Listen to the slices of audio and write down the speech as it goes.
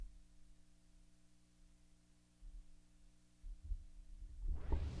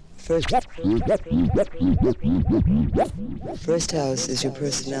First house is your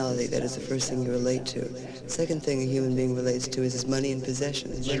personality. That is the first thing you relate to. Second thing a human being relates to is his money and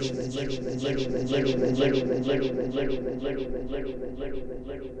possessions.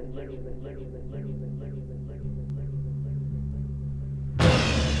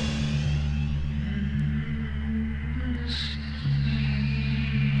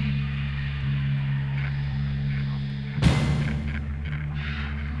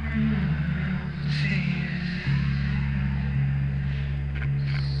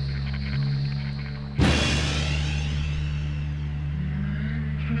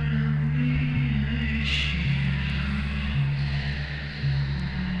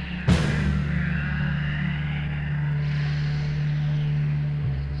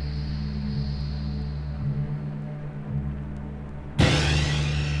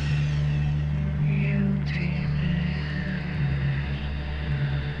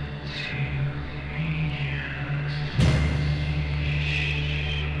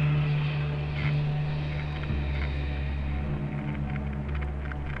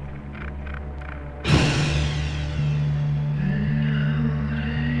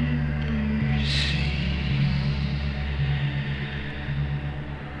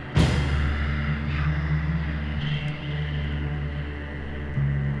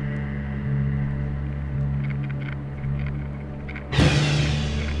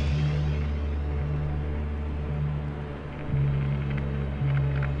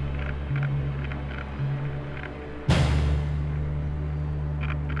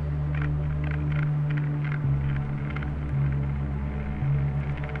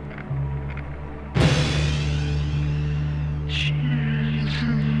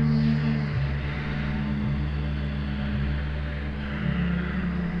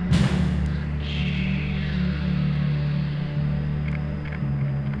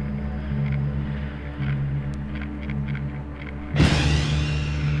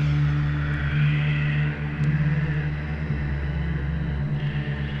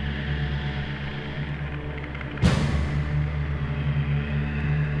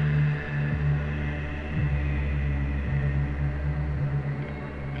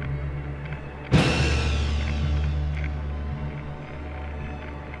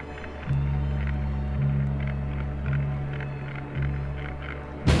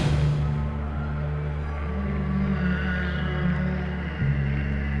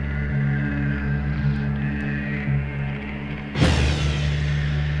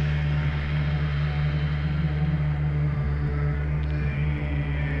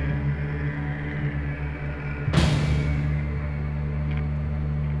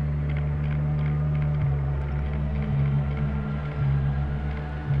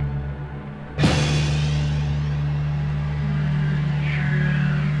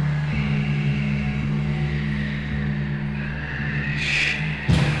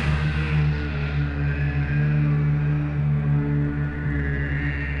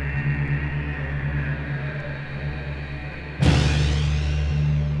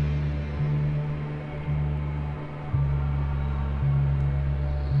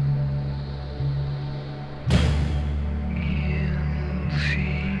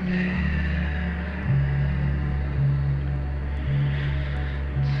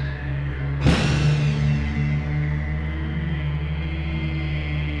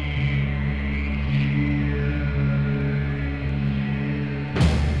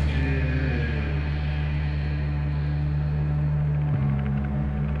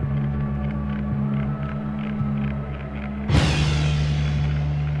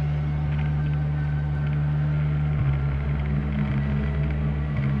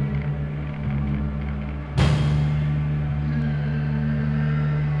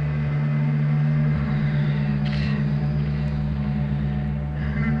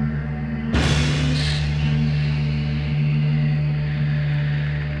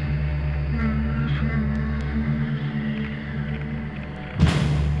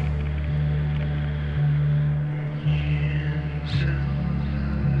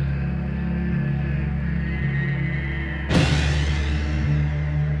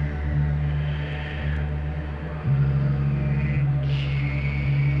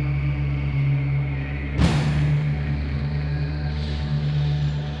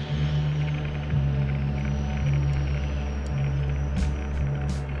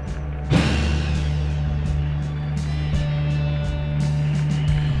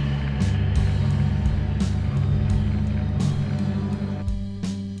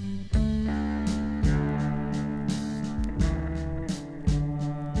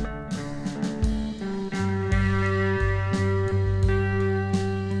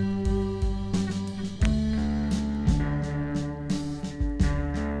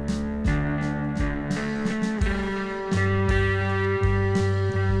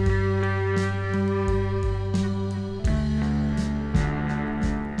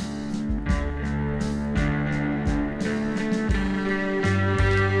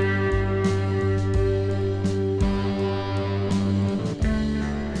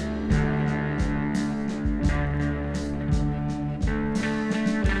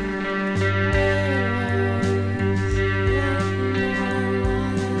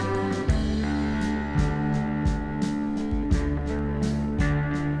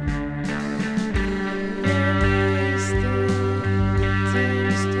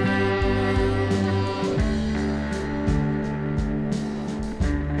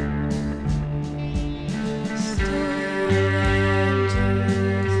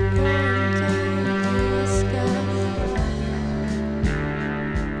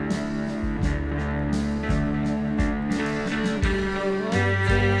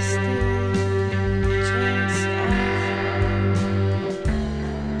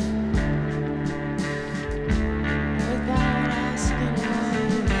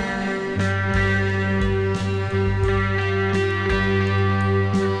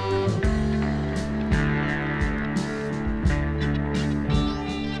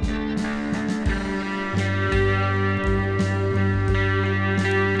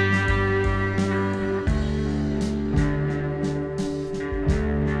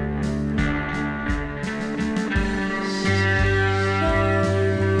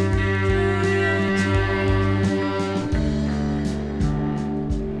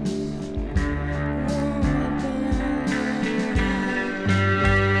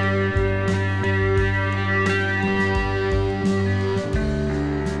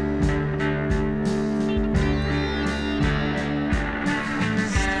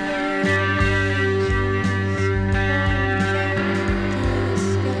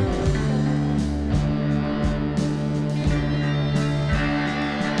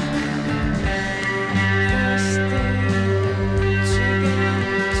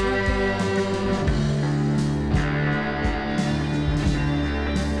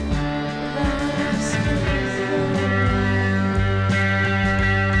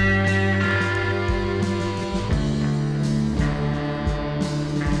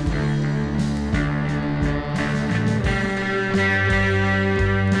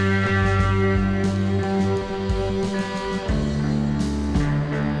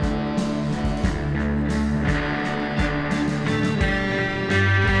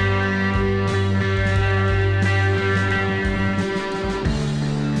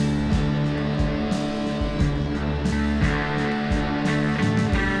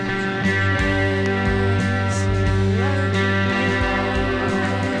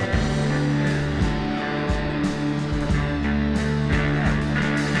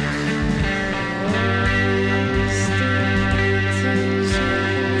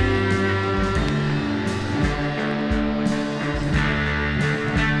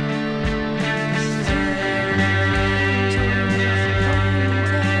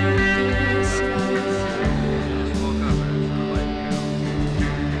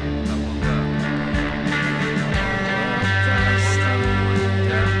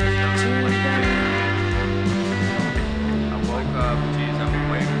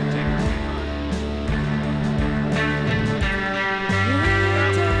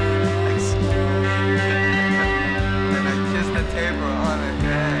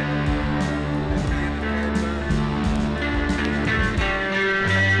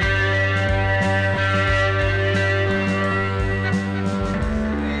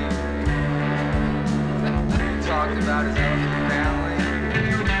 about his elephant family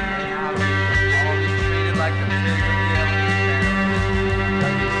and how he's always treated like the pig of the elephant family,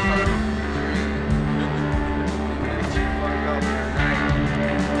 like his son of a dream. It makes you fuck up in the night.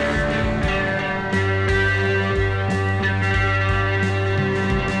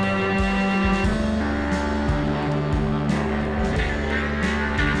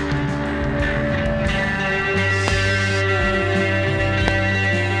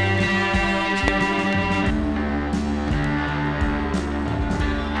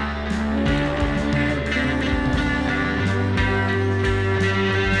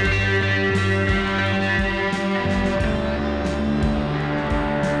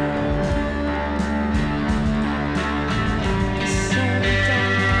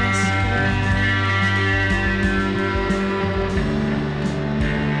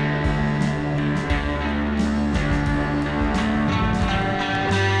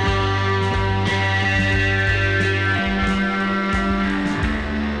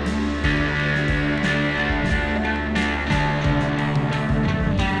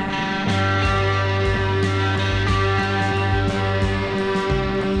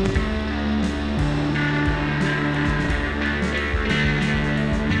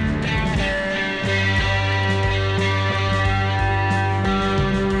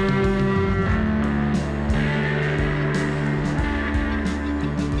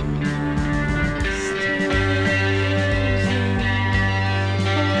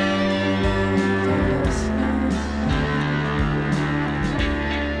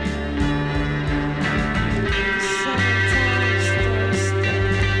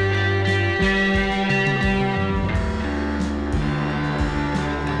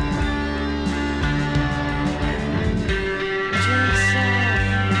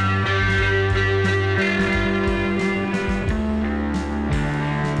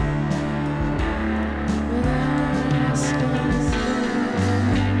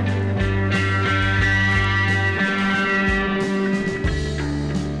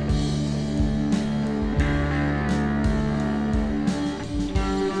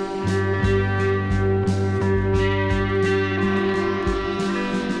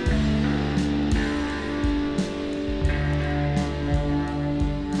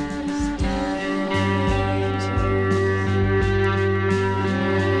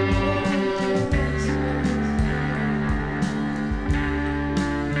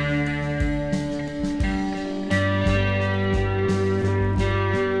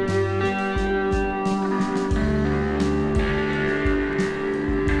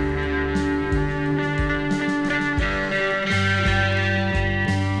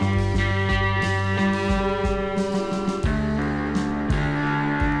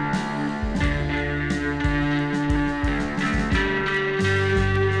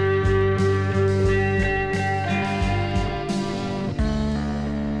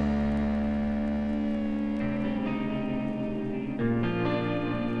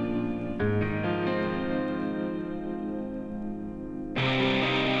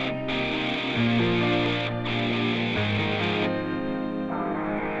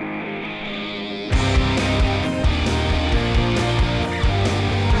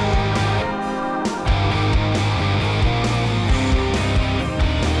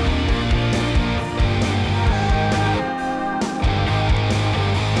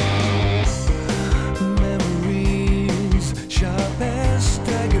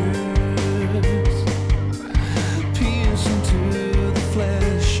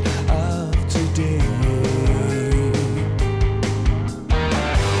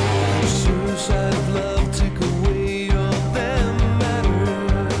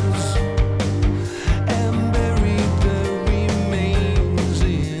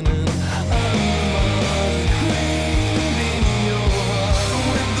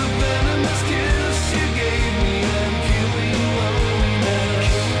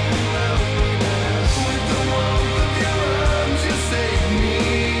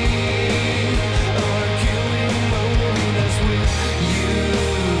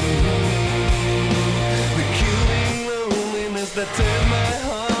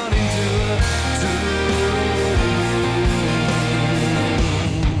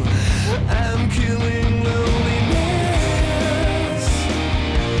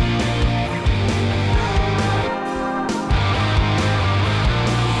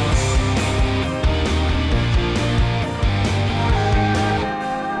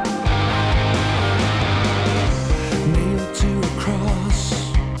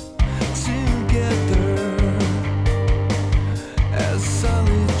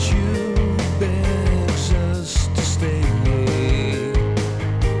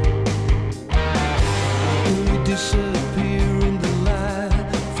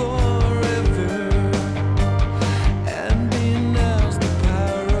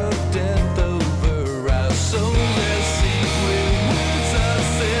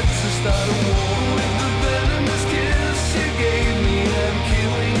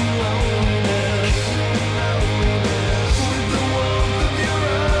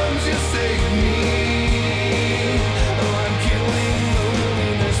 Oh, I'm killing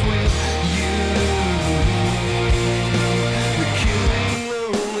loneliness with you.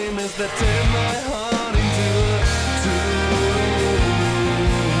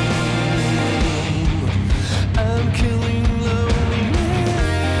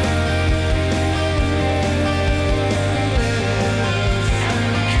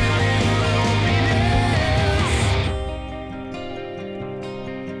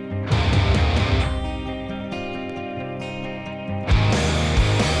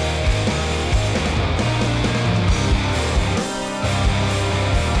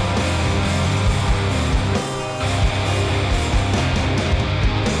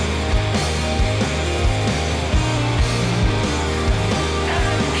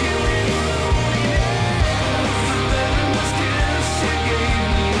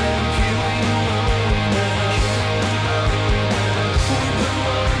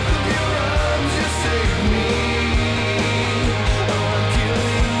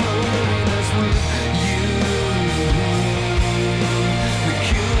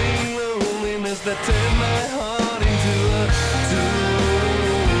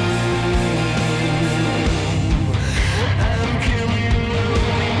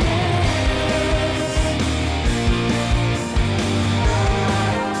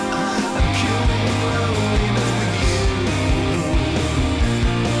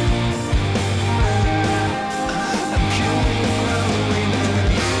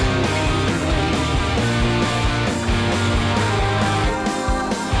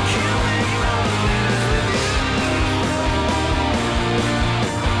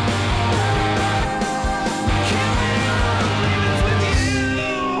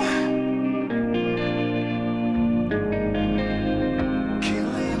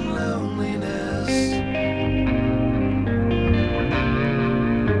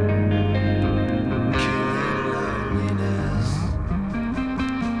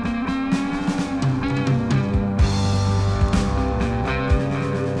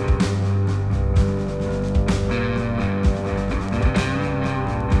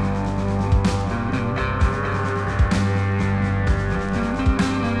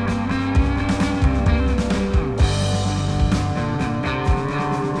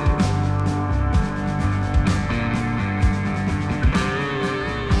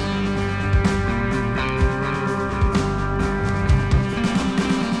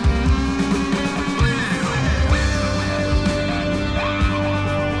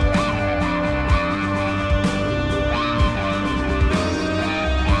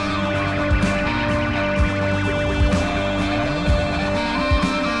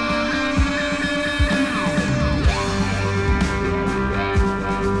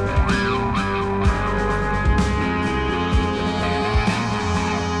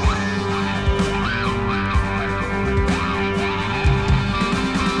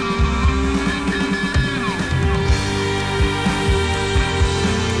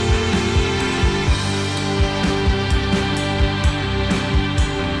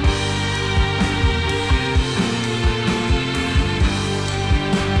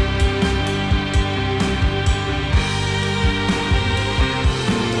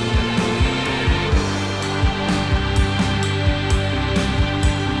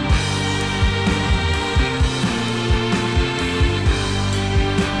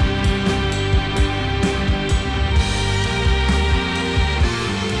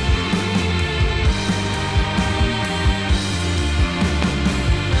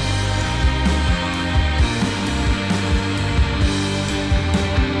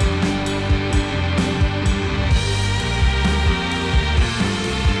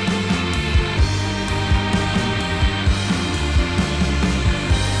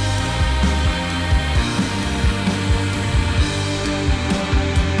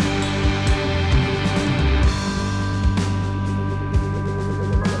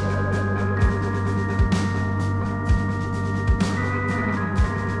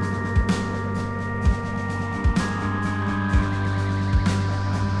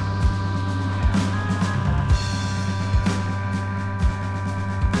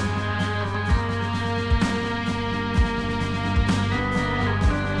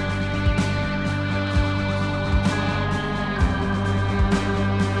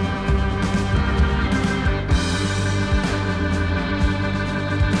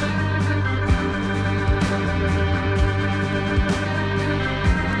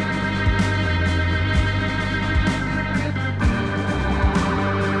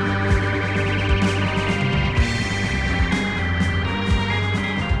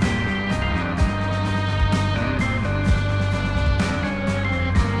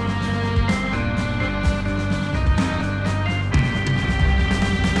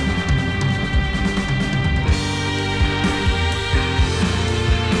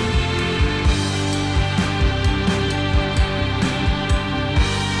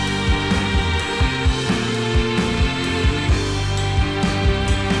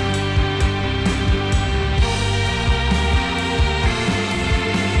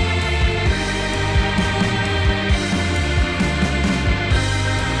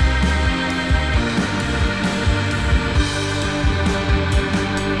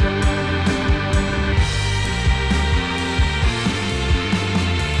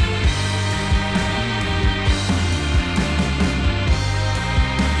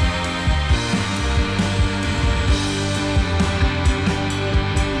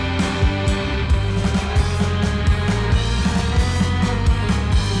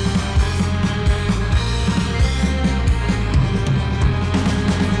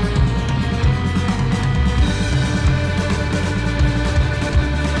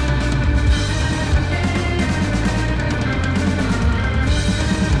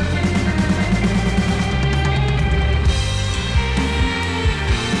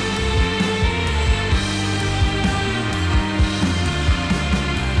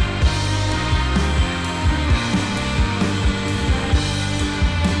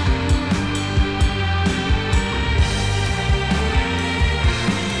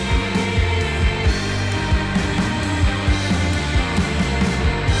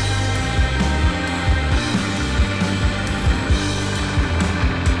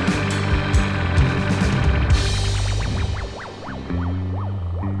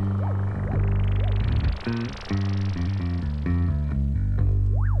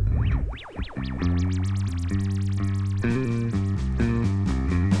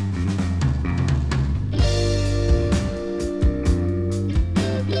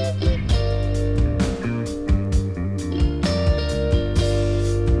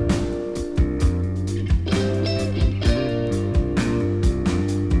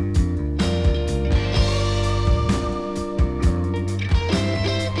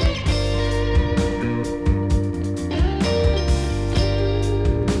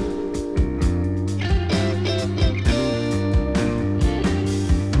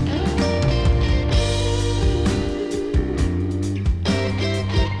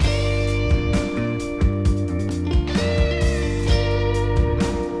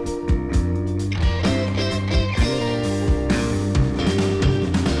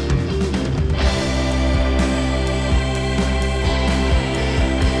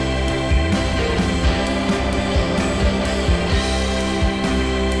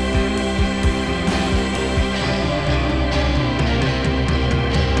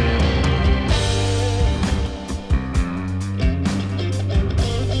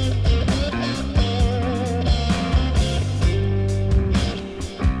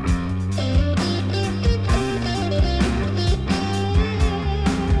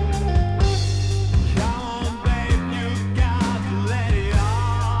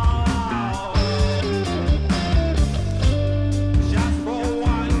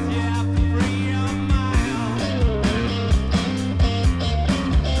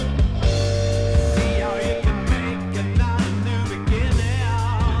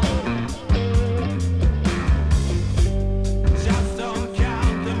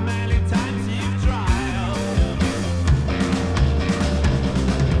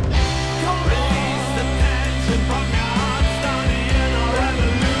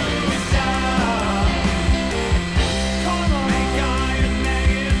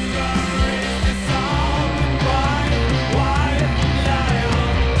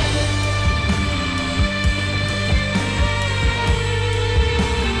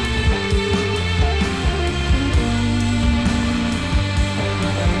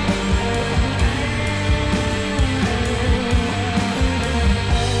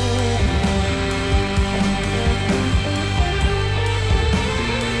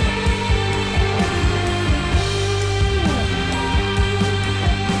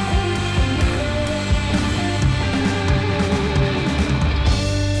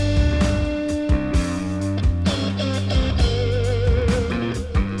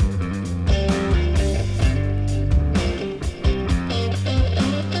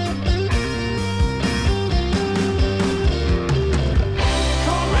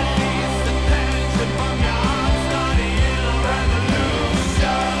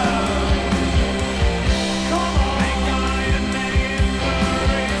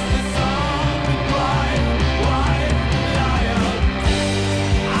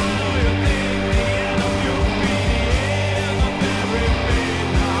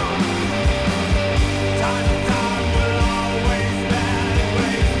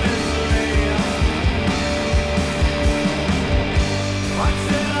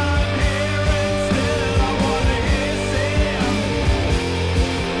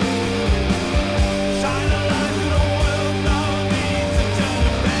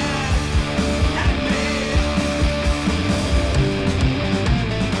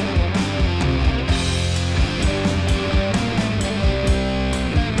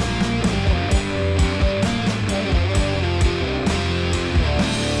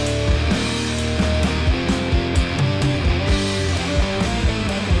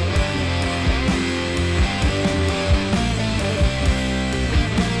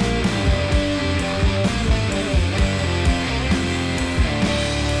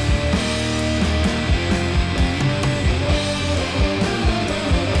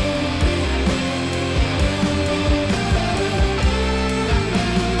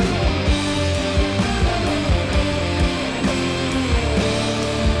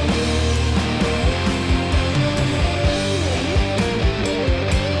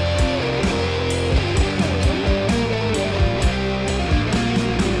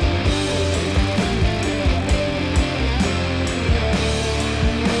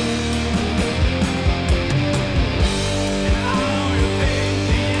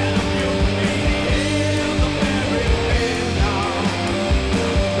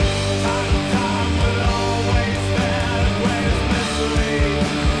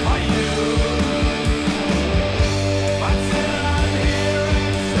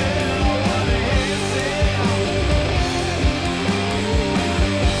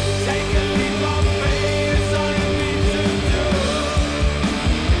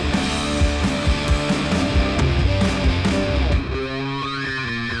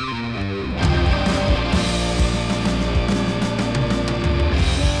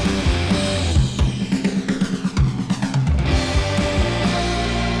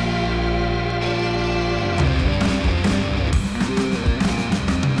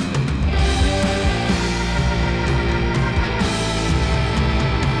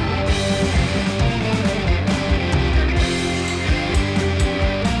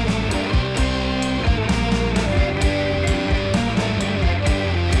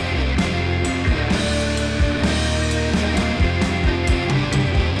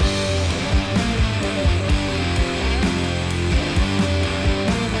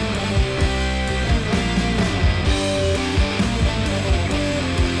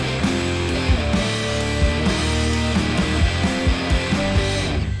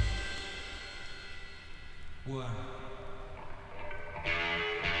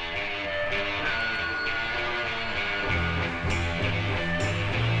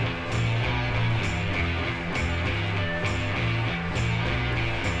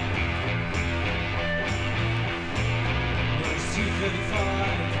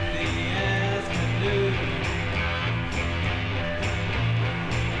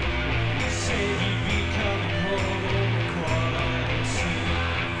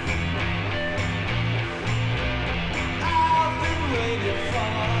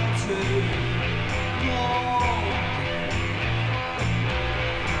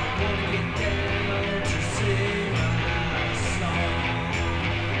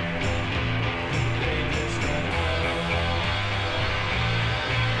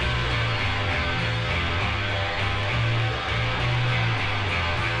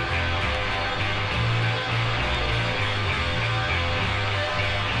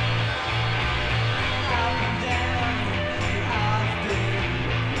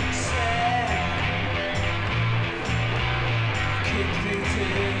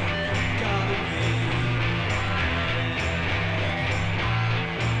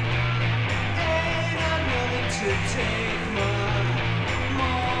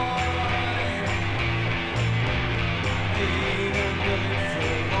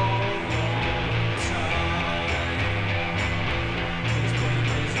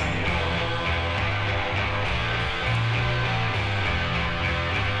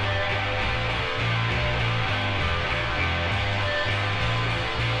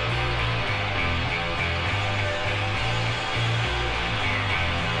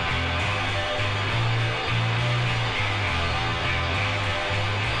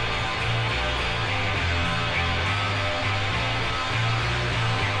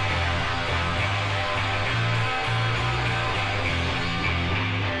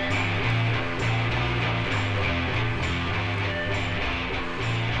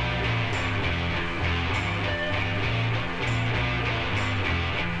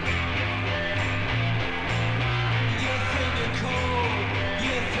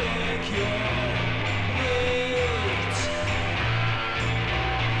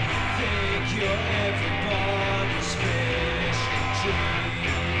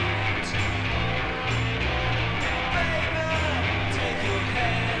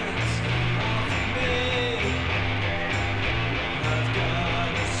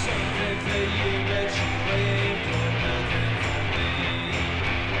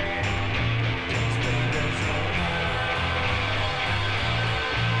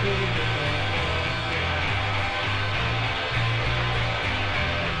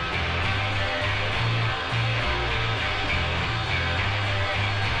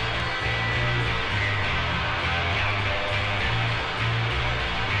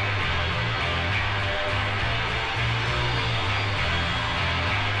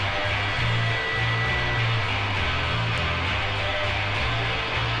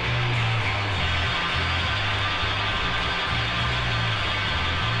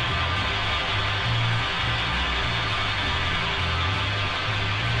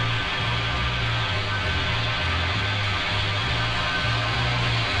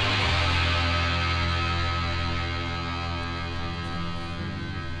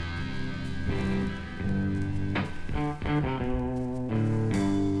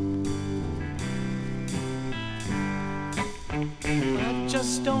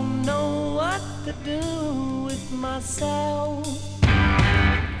 to do with myself.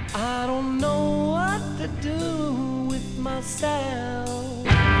 I don't know what to do with myself.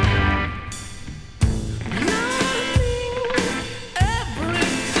 Running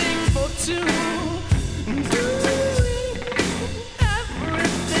everything for two, doing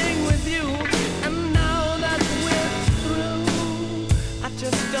everything with you, and now that we're through, I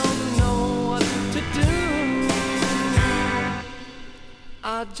just don't know what to do.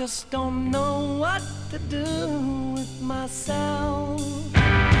 I just don't know what to do with myself.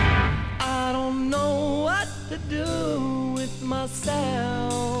 I don't know what to do with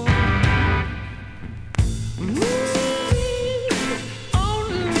myself. Movies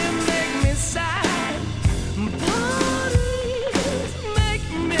only make me sad. Parties make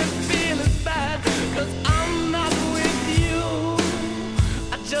me feel as bad. 'Cause I'm not with you.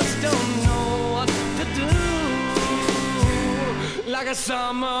 I just don't know what to do. Like a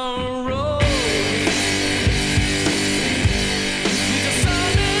summer rose.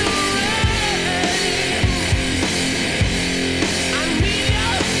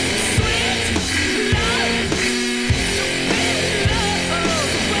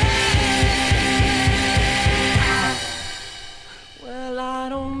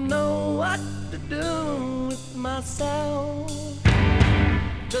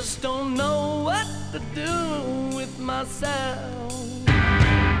 Just don't know what to do with myself.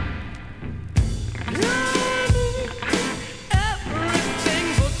 Running everything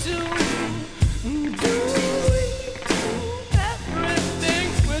for two, doing everything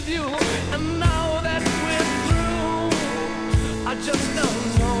with you, and now that we're through, I just don't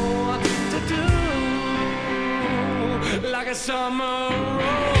know what to do. Like a summer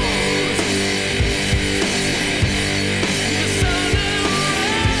rose.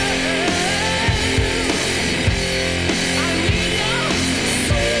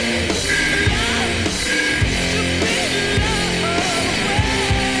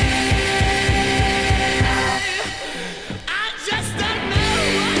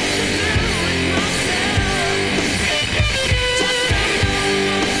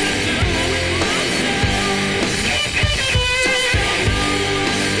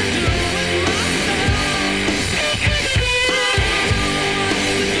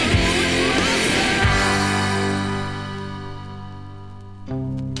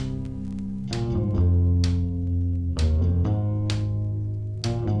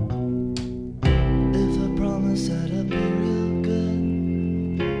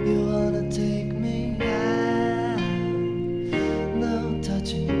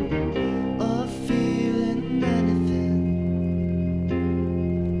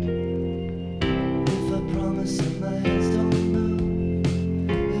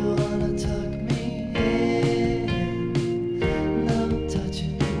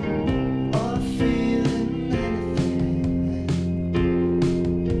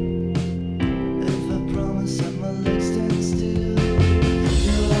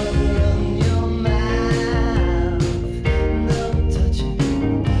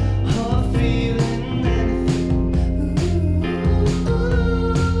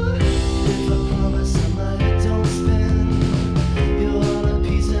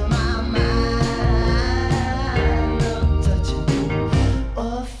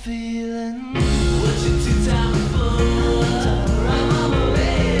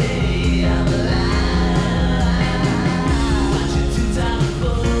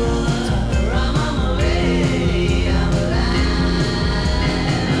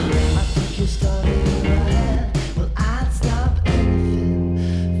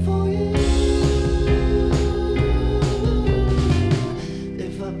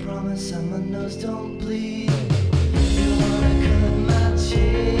 Too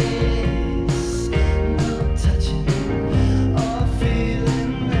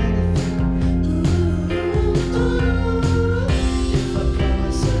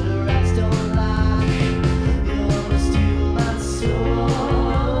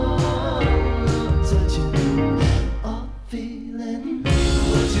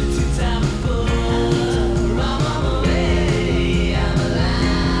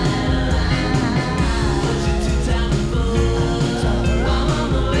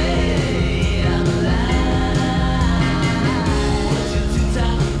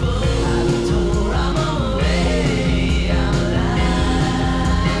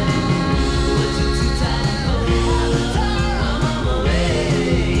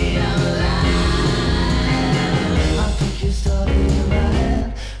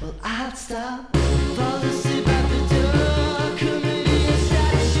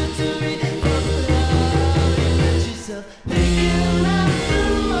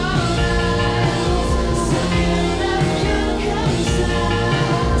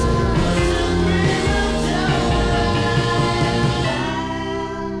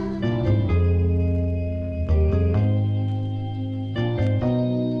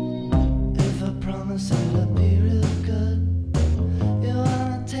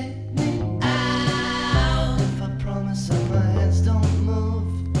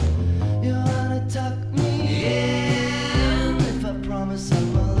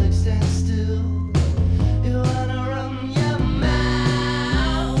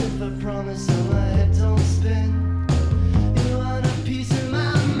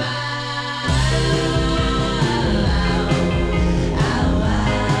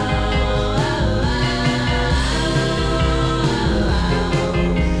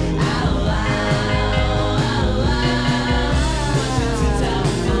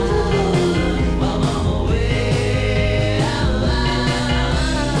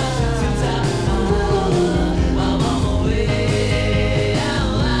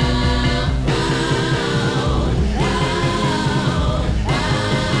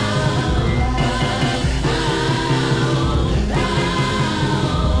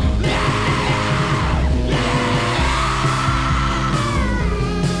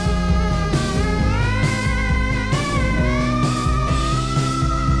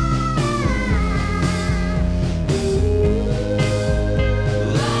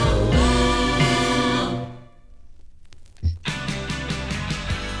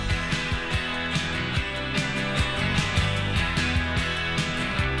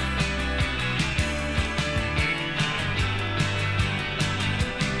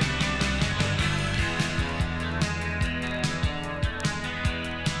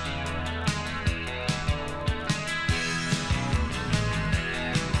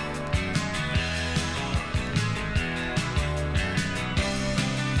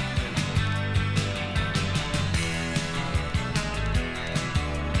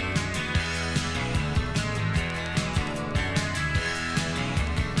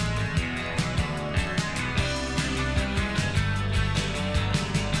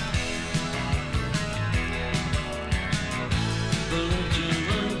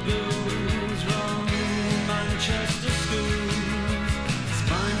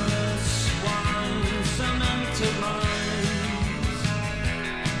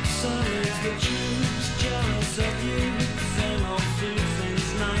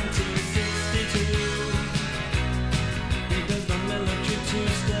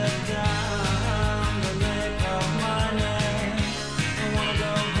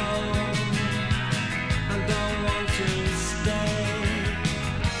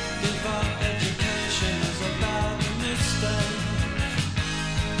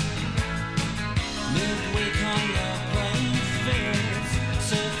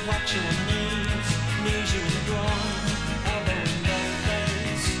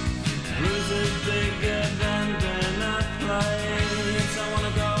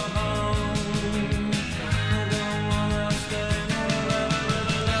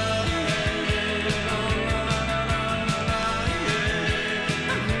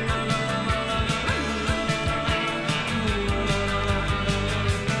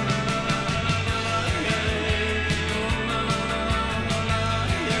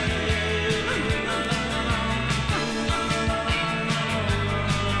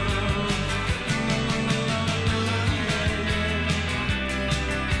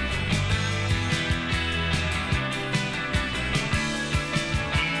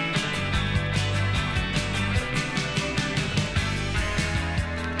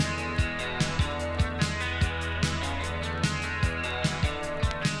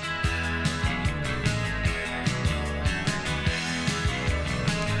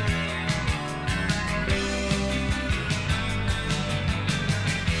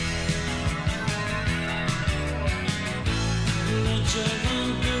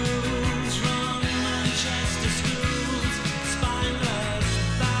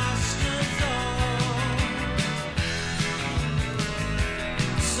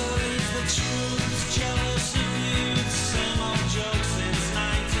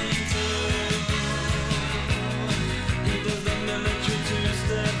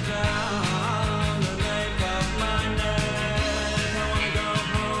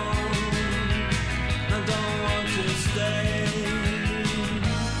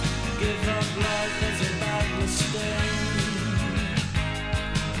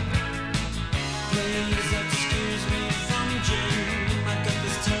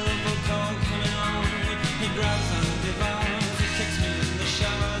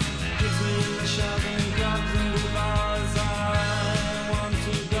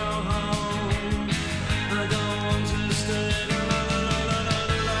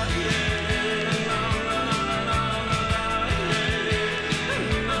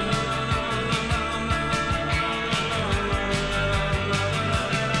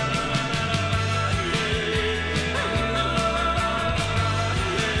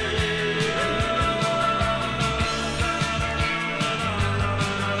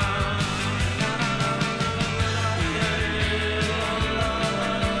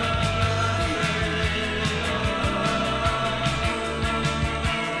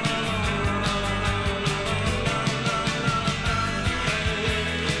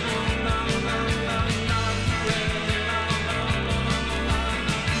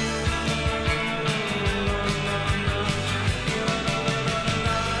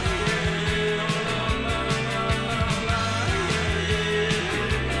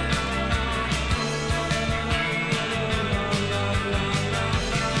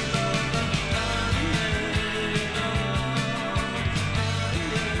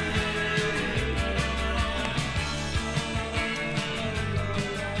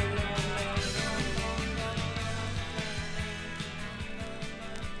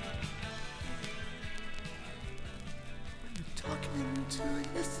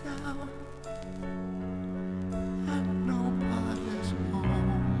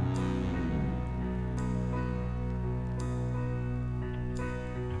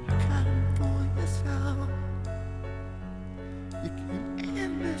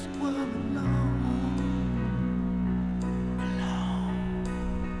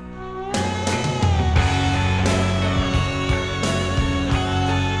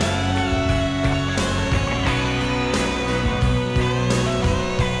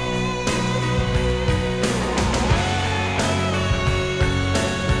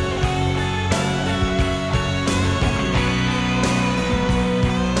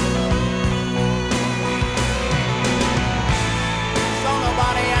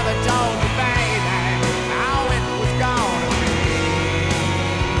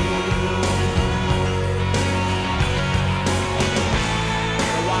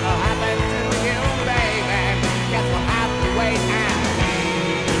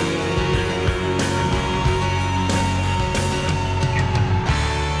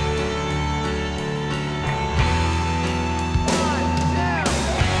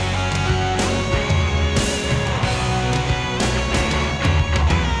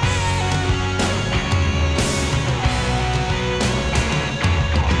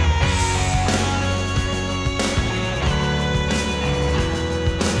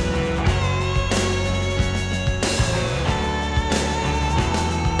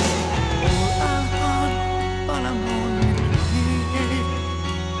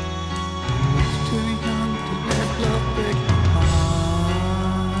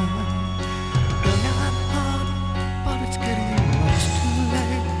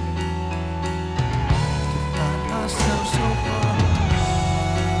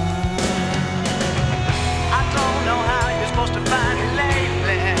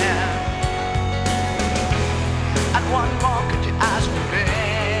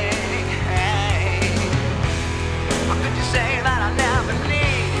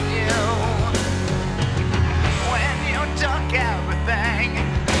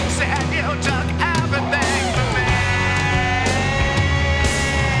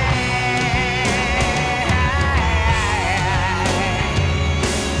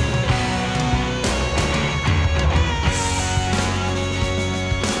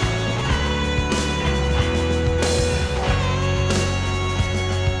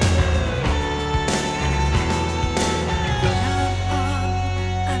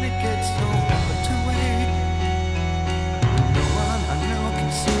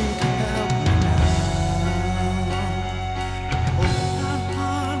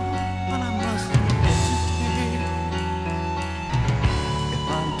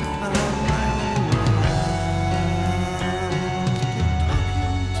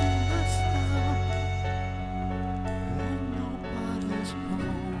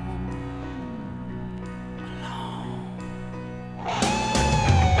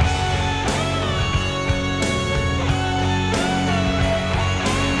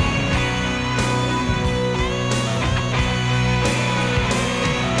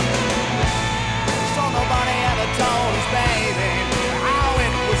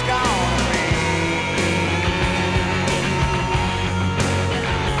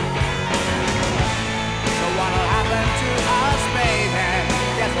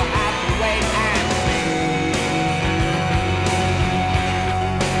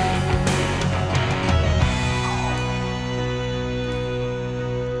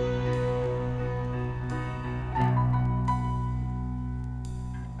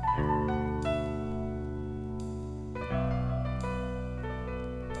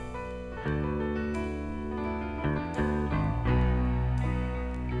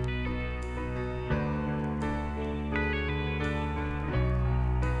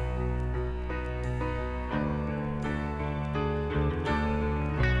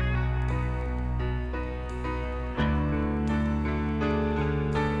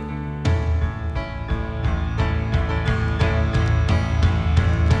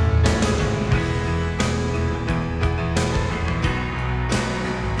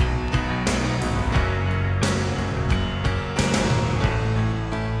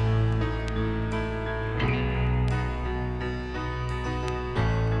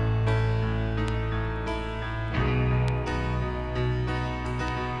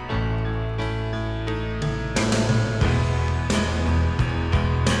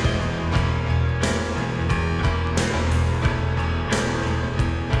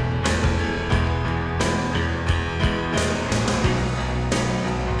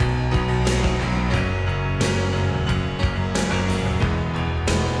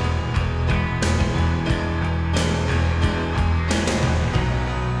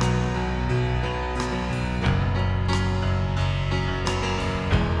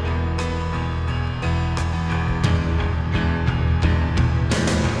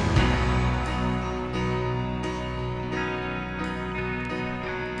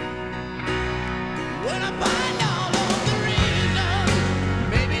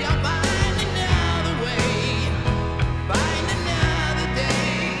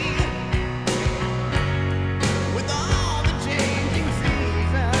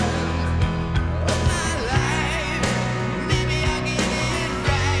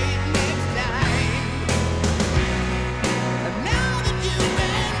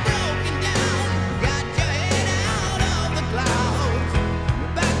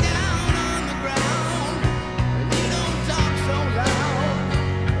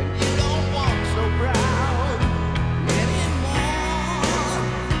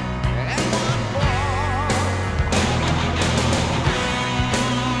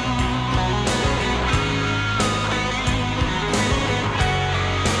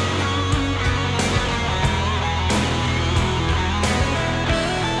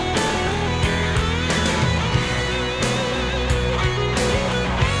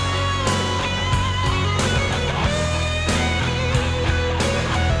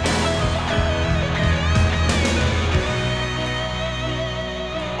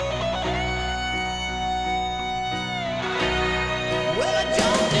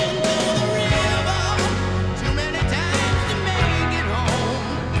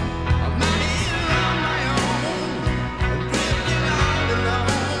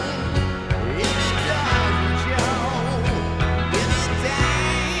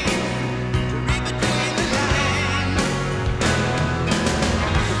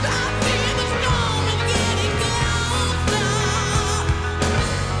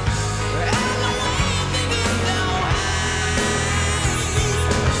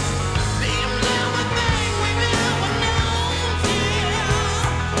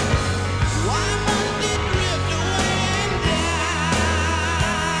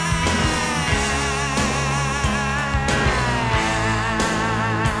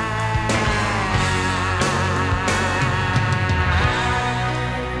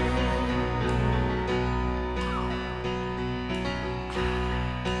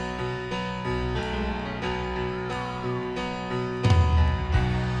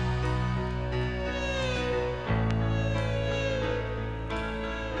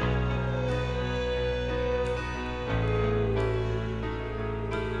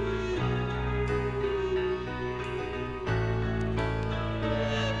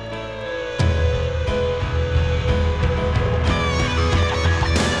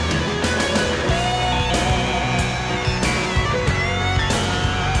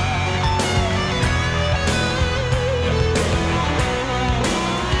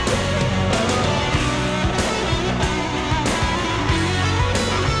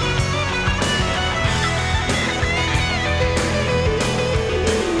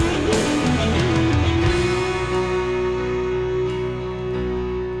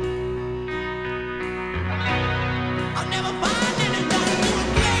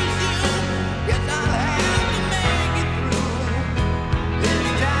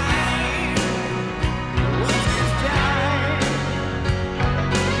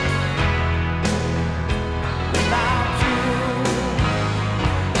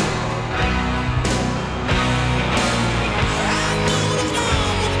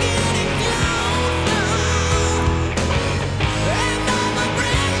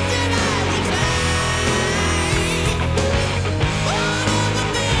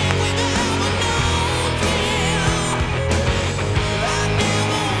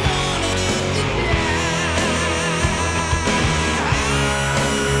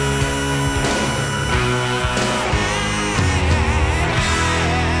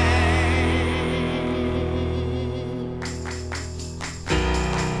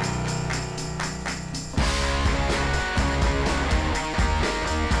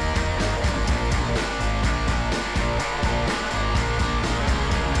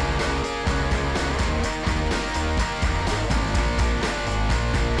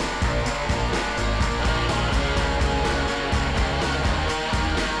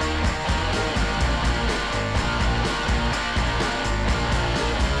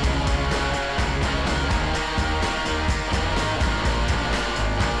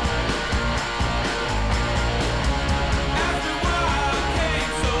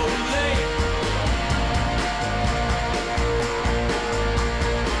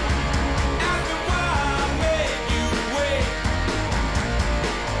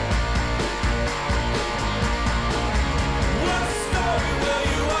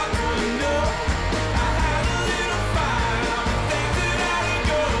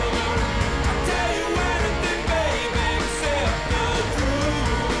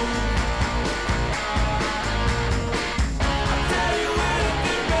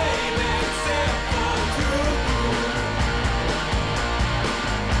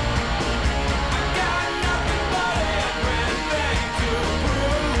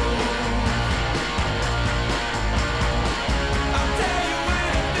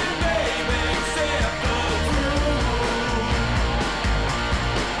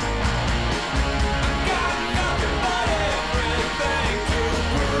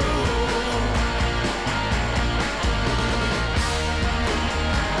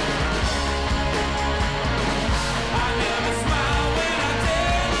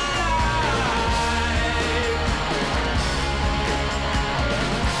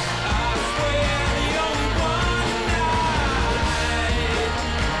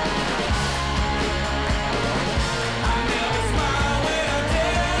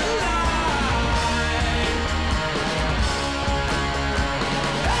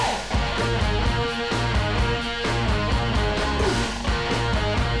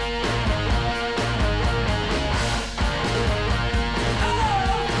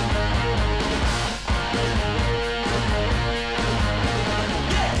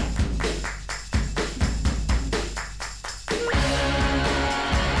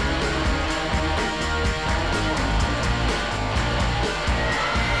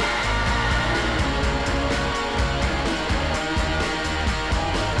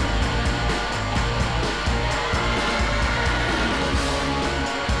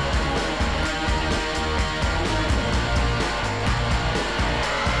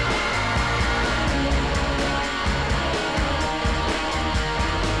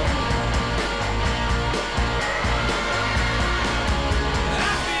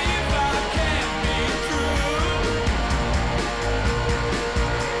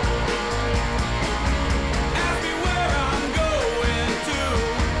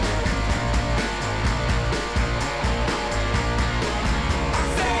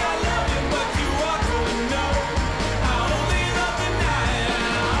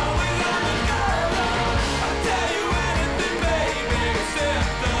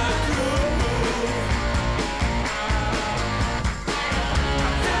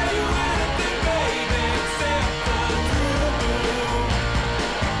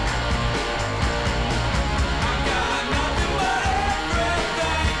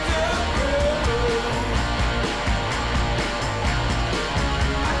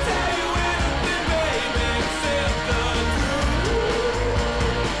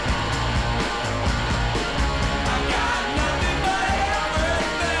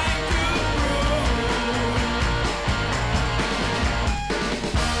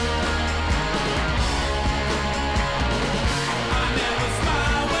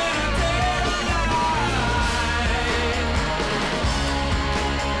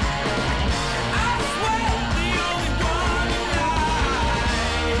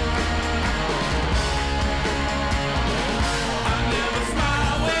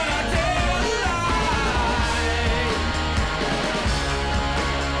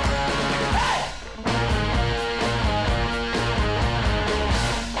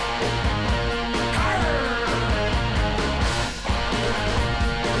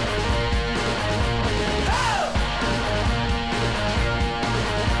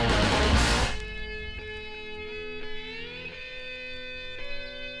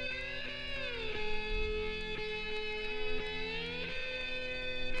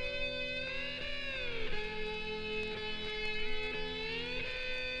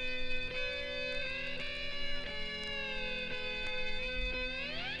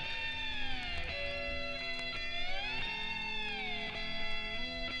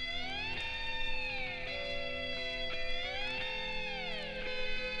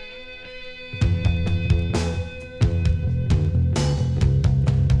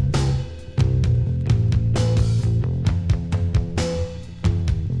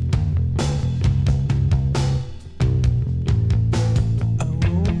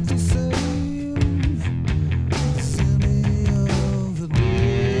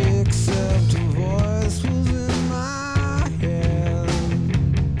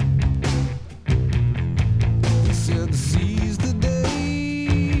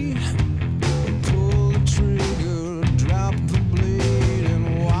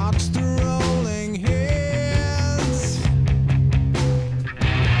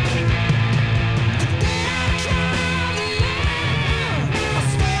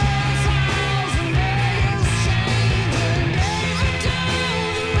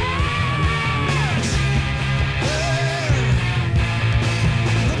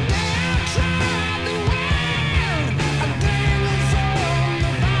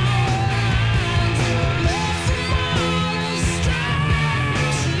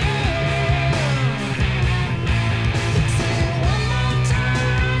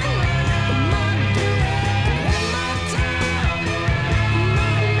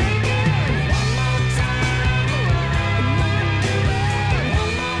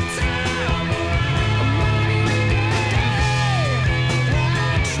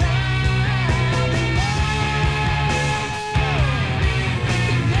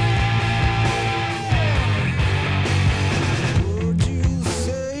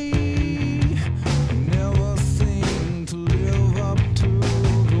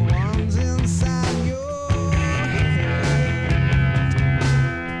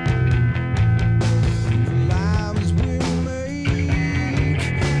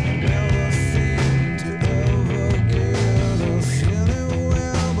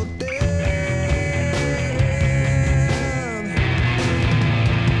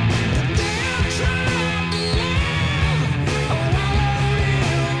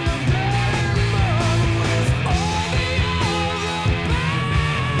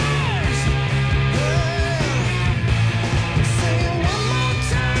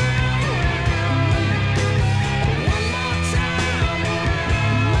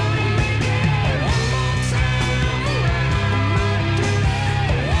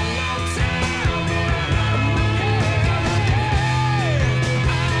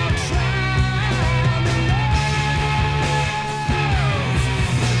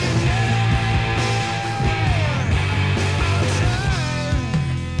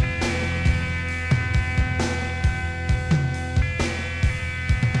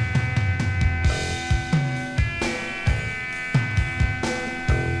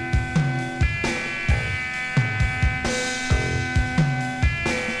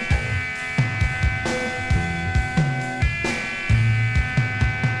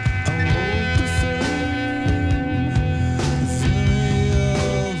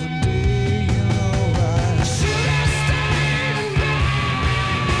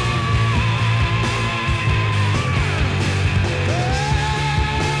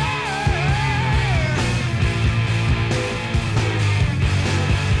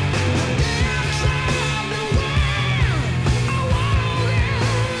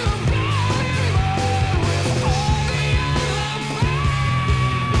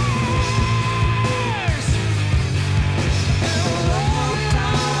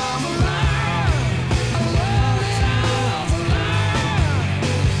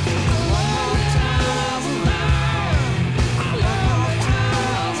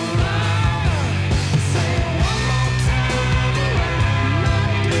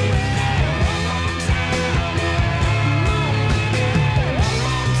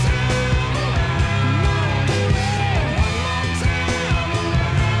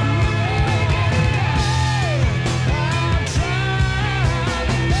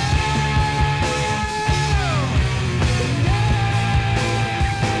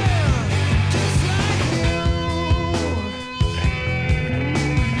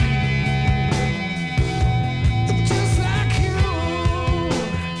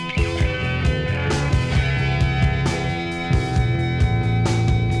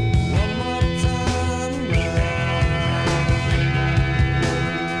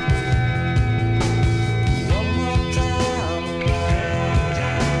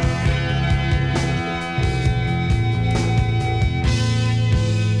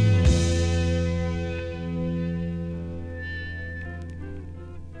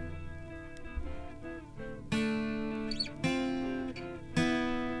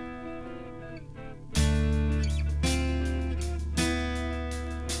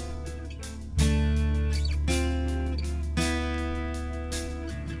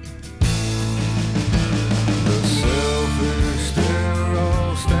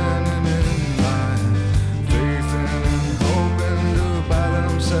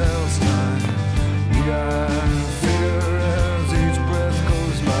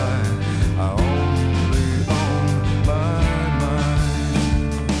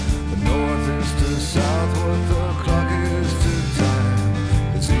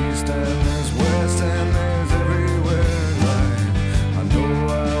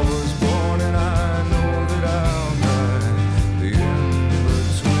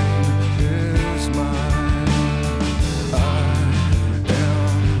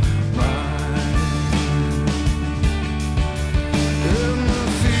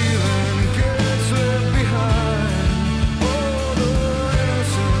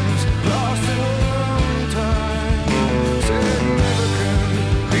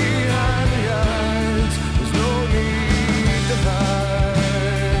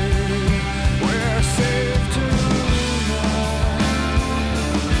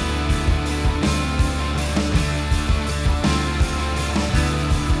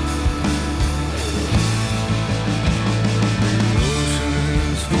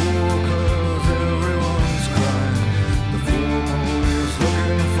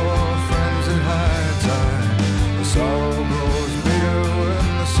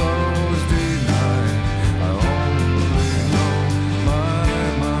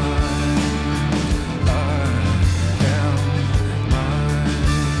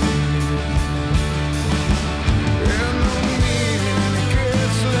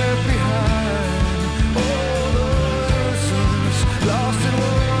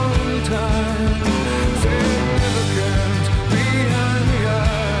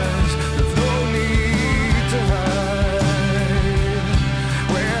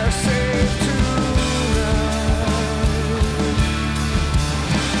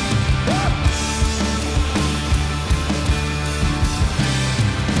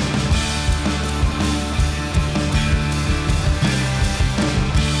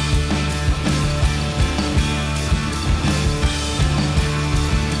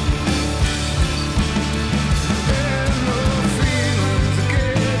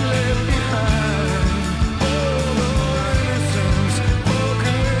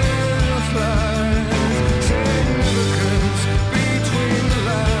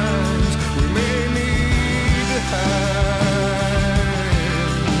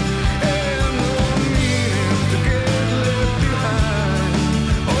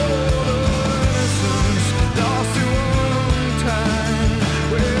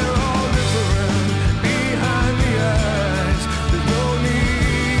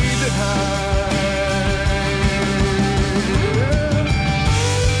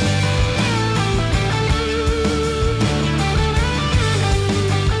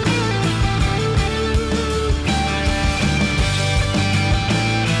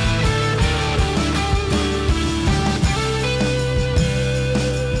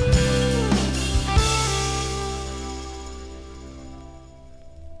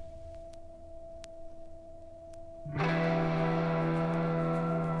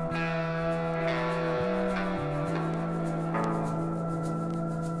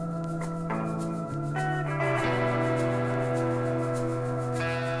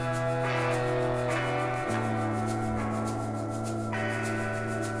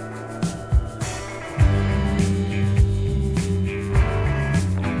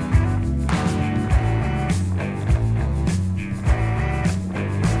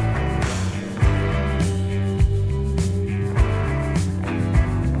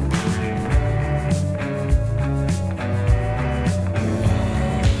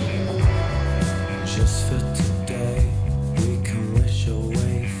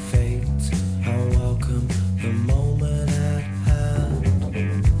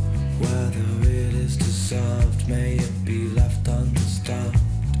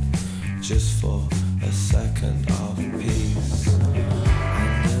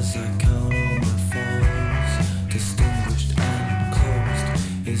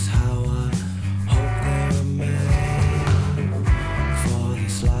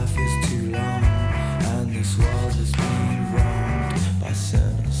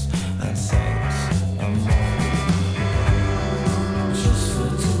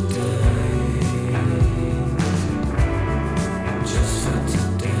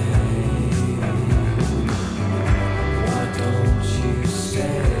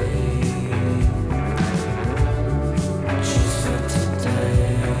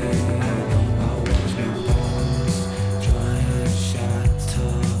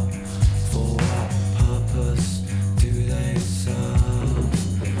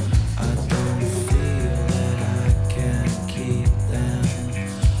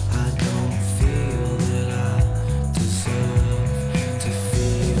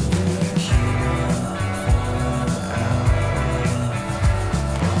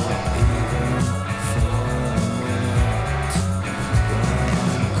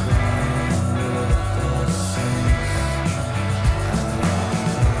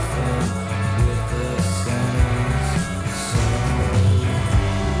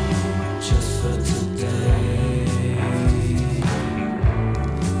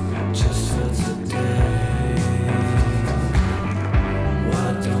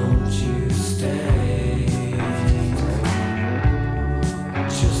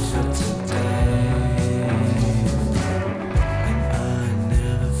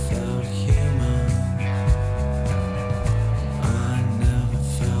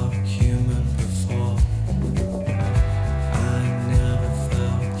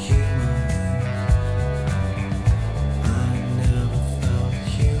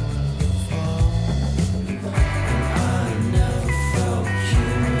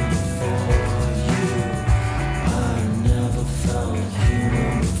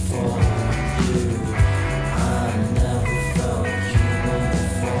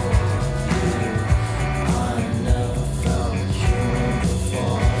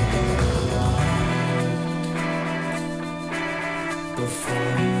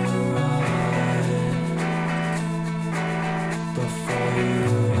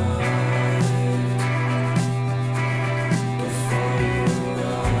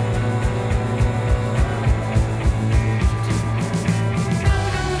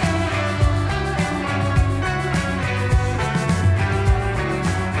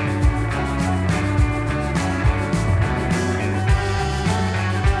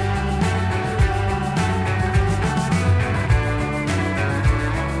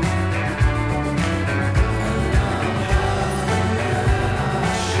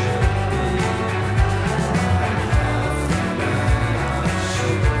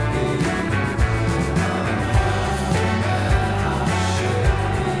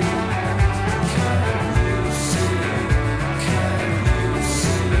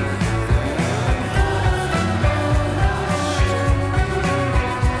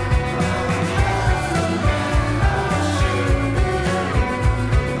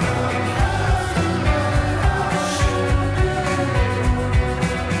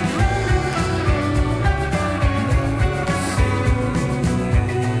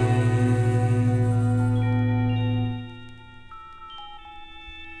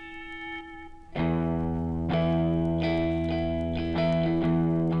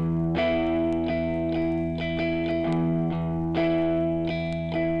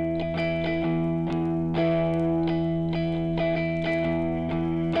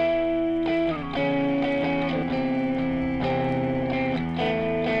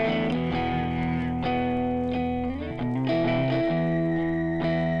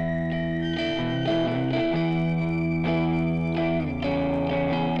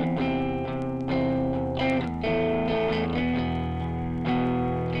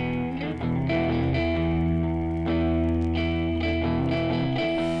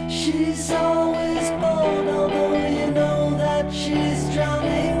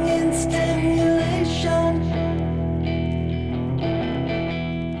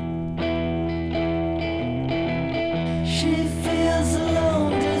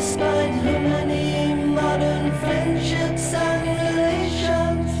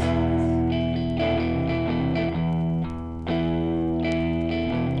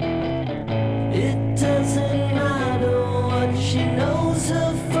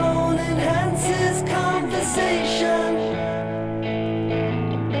Her phone enhances conversation.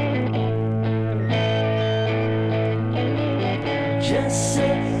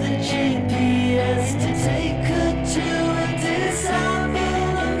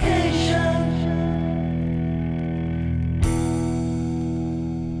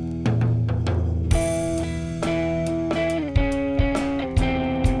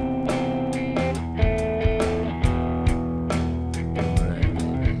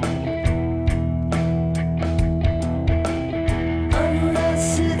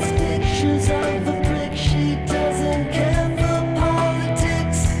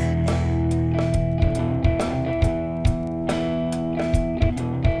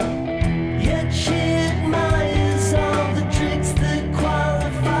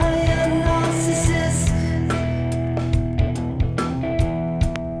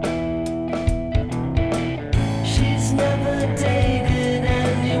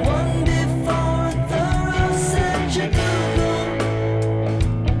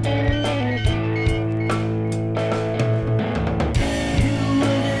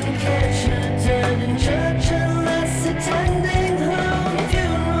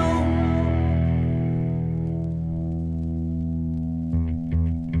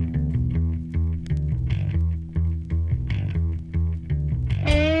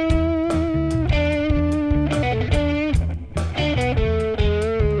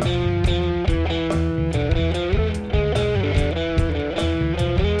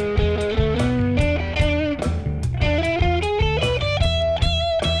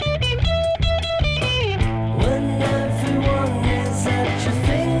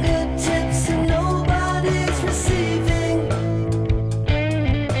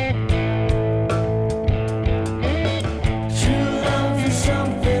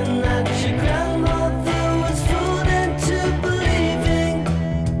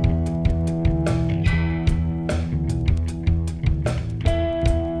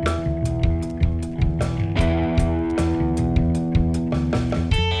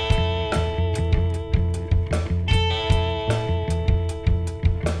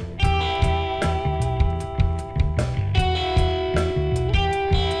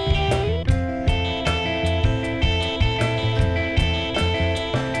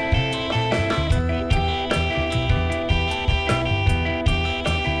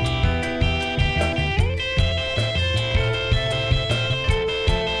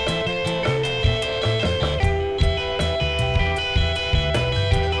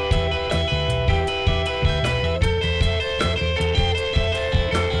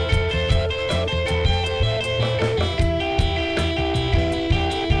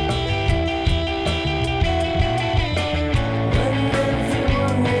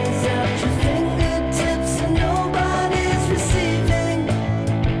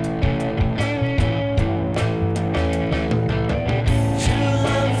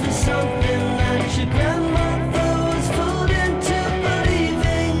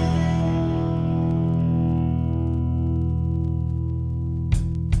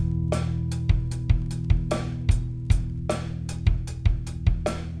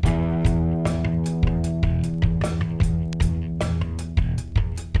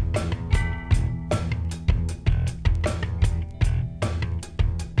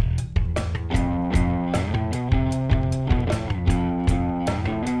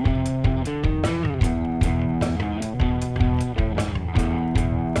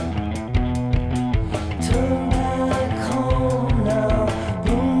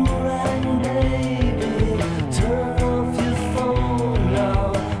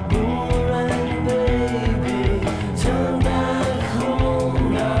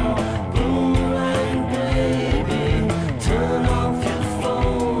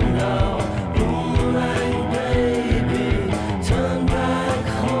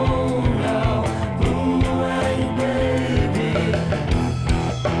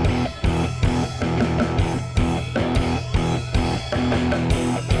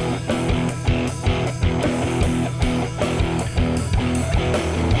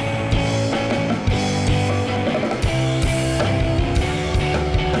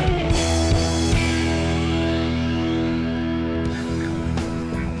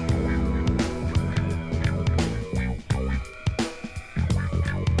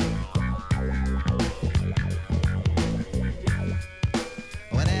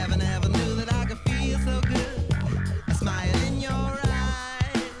 Whatever never knew that I could feel so good. A smile in your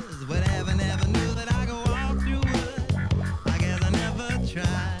eyes.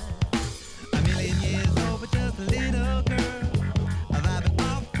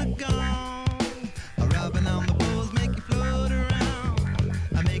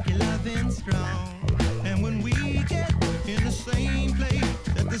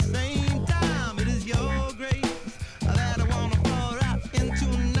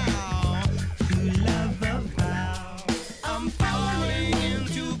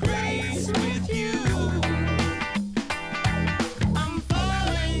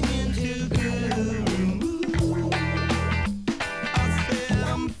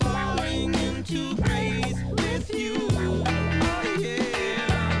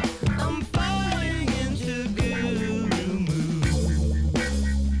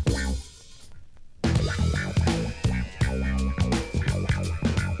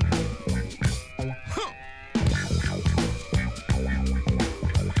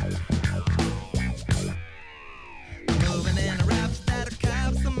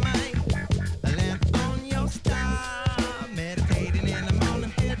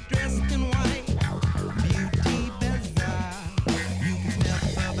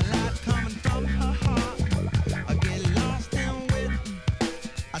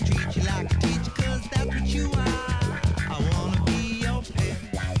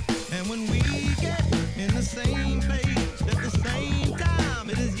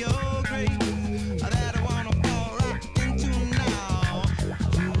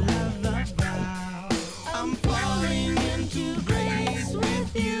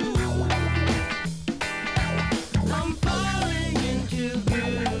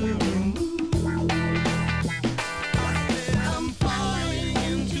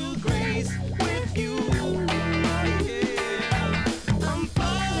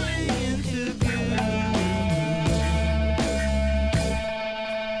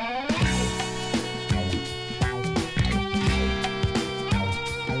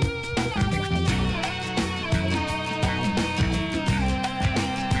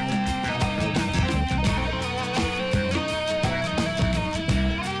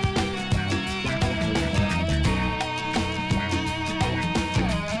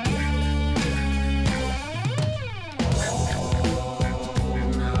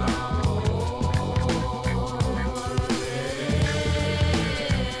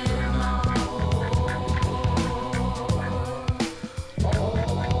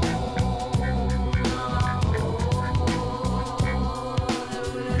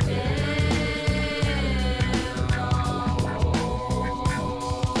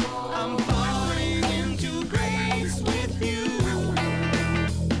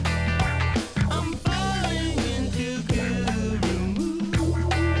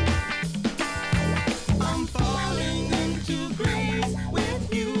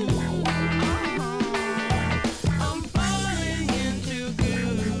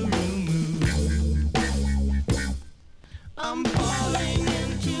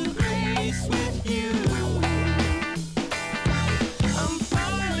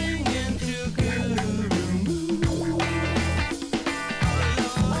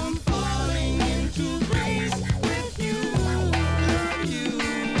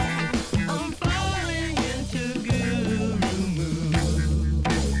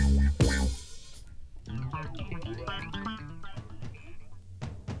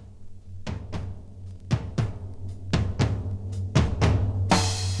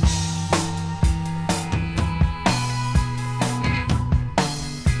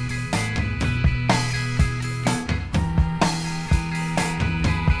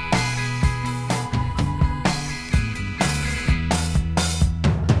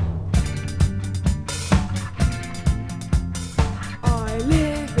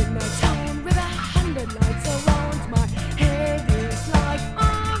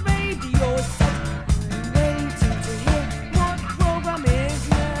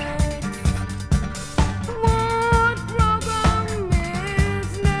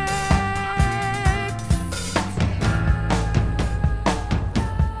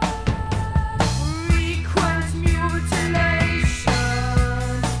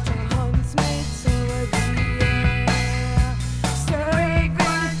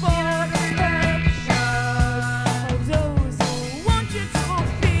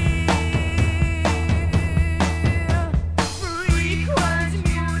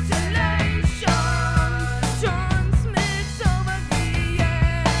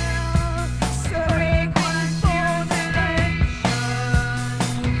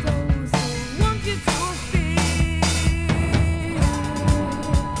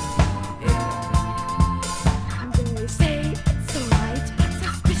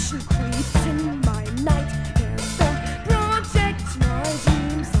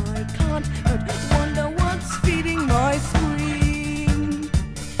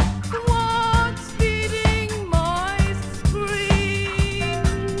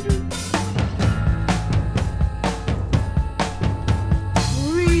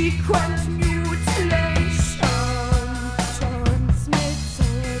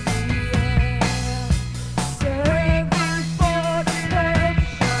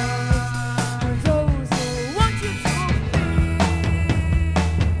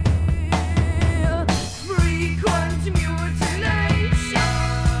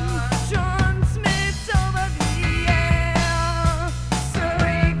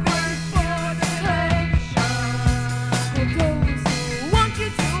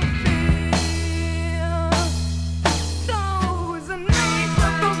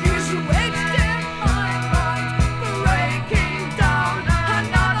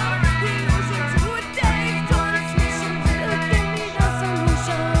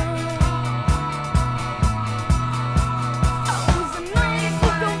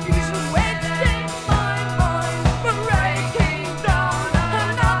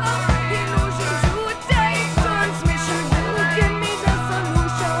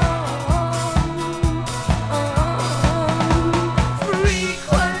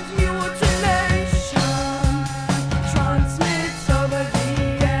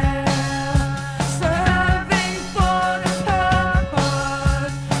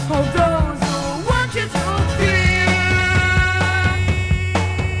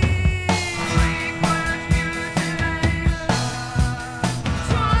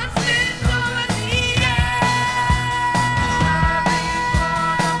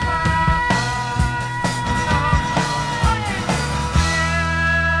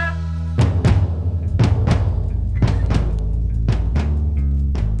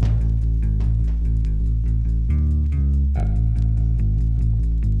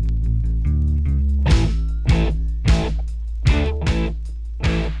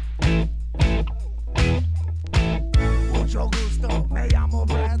 Me llamo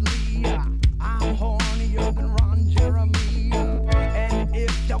Bradley. I'm hornier than Ron Jeremy. And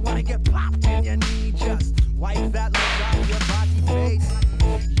if you wanna get popped in your knee, just wipe that look off your body face.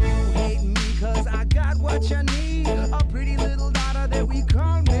 You hate me cause I got what you need. A pretty little daughter that we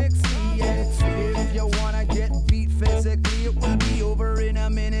call Mixie. And if you wanna get beat physically, it will be over in a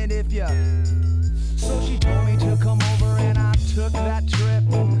minute if you. So she told me to come over and I took that trip.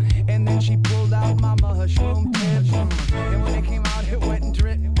 And then she pulled out my mushroom tip. And when it came out it went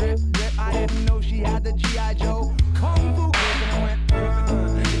drip, drip, drip. I didn't know she had the G.I. Joe Kung Fu grip. And it went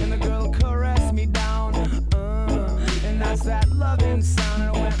and the girl caressed me down and that's that loving sound.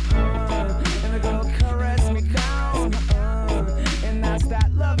 And it went and the girl caressed me down and that's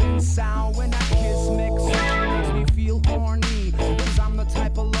that loving sound. When that kiss makes me feel horny, cause I'm the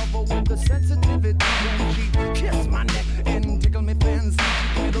type of lover with the sensitivity. When she kissed my neck and tickled me fancy,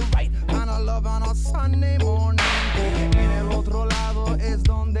 give me the right kind of love on a Sunday morning. En el otro lado es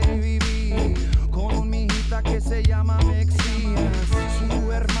donde viví con un mijita que se llama Mexi.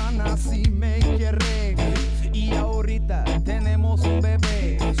 Su hermana sí me quiere y ahorita tenemos un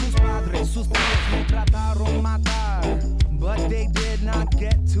bebé. Sus padres, sus tíos me trataron matar, but they did not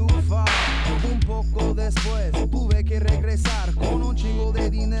get too far. Un poco después tuve que regresar con un chingo de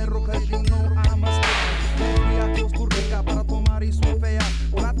dinero, cause you know I'm a star. Volví a Costa Rica para tomar y surfear.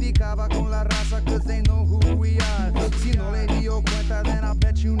 Platicaba con la raza cause they know who we are. Si no le dio cuenta, then I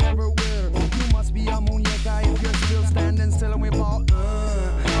bet you never will. You must be a muñeca if you're still standing still. And we ball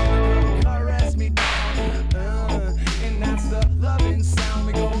caress me down and that's the loving sound.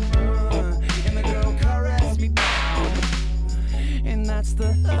 We go and the girl caress me down and that's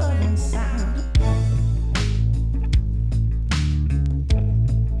the loving sound.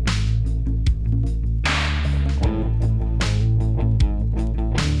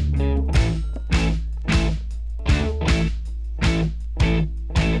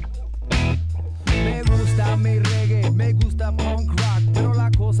 Me gusta mi reggae, me gusta punk rock, pero la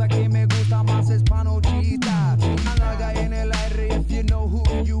cosa que me gusta más es panochita. La nalga en el aire if you know who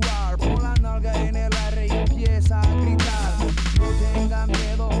you are. Pon la nalga en el aire y empieza a gritar. No tenga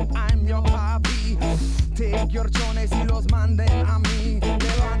miedo, I'm your papi. Take your chones y los manden a mí.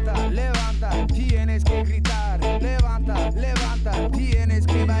 Levanta, levanta, tienes que gritar. Levanta, levanta, tienes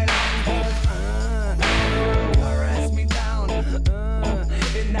que bailar. Caress me down,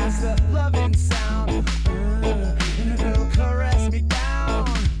 and that's the loving sound. And the girl caress me down.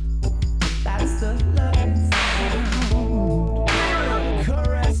 That's the loving sound.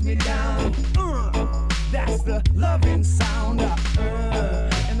 Caress me down. That's the loving sound.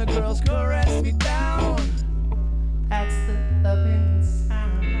 And the girls caress me down. That's the loving sound.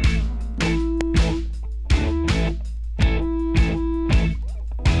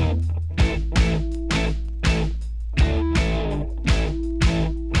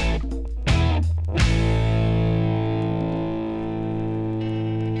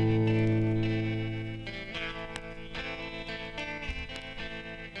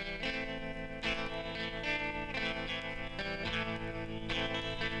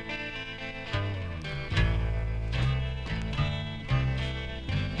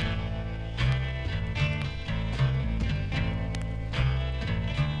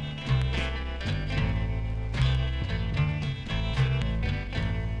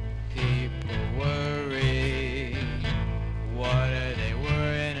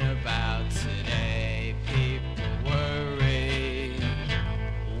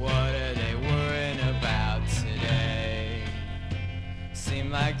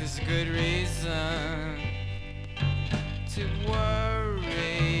 Like there's a good reason to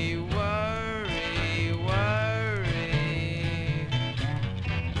worry, worry, worry.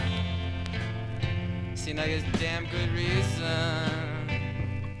 Seems like there's a damn good reason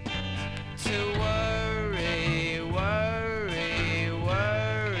to worry, worry,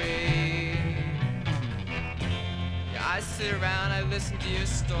 worry. Yeah, I sit around, I listen to your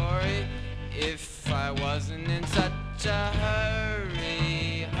story. If I wasn't in such a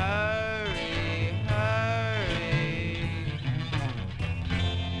hurry, hurry, hurry.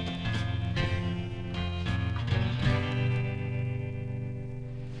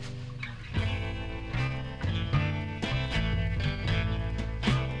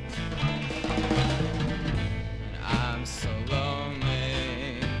 I'm so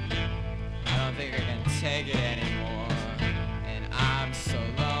lonely, I don't think I can take it anymore. And I'm so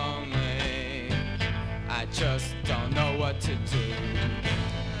lonely, I just don't know what to do.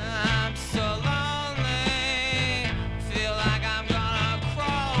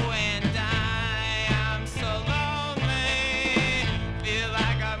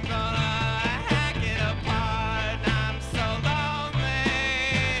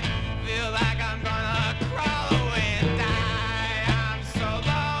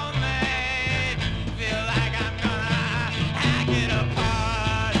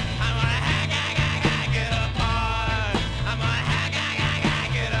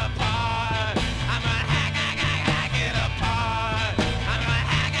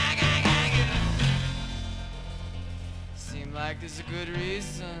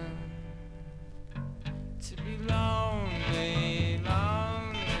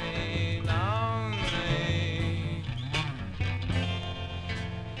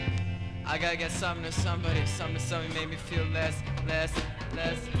 gotta get something to somebody, something to somebody make me feel less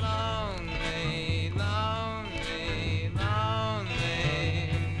lonely, lonely, lonely.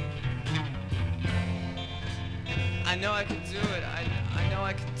 I know I could do it, I know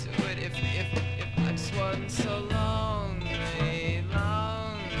I could do it if I just wasn't so lonely,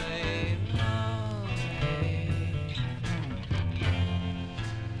 lonely, lonely.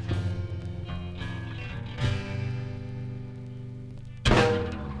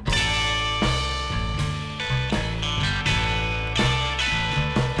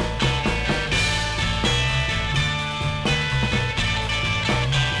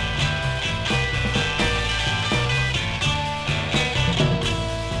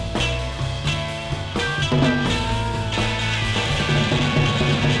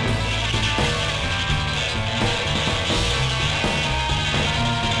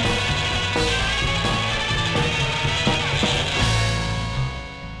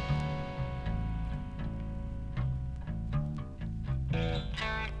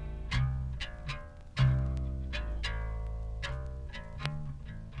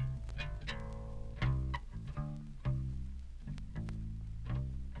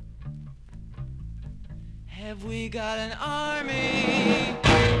 Have we got an army?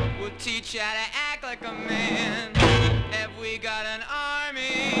 We'll teach you how to act like a man. Have we got an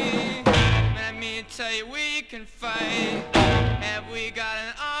army? Let me tell you we can fight. Have we got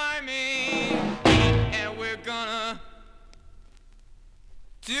an army? And we're gonna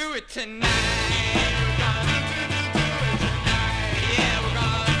do it tonight. We're gonna do it tonight. Yeah, we're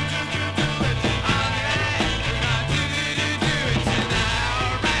gonna do it tonight. We're gonna do it tonight.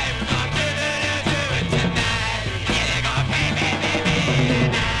 All right, we're gonna do it tonight. Yeah, they're gonna pay me tonight.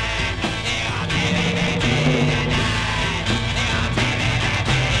 They're gonna pay me tonight. They're gonna pay me tonight.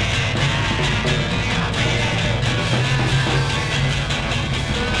 They're gonna pay me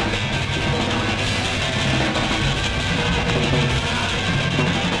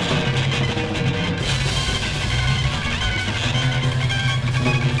tonight.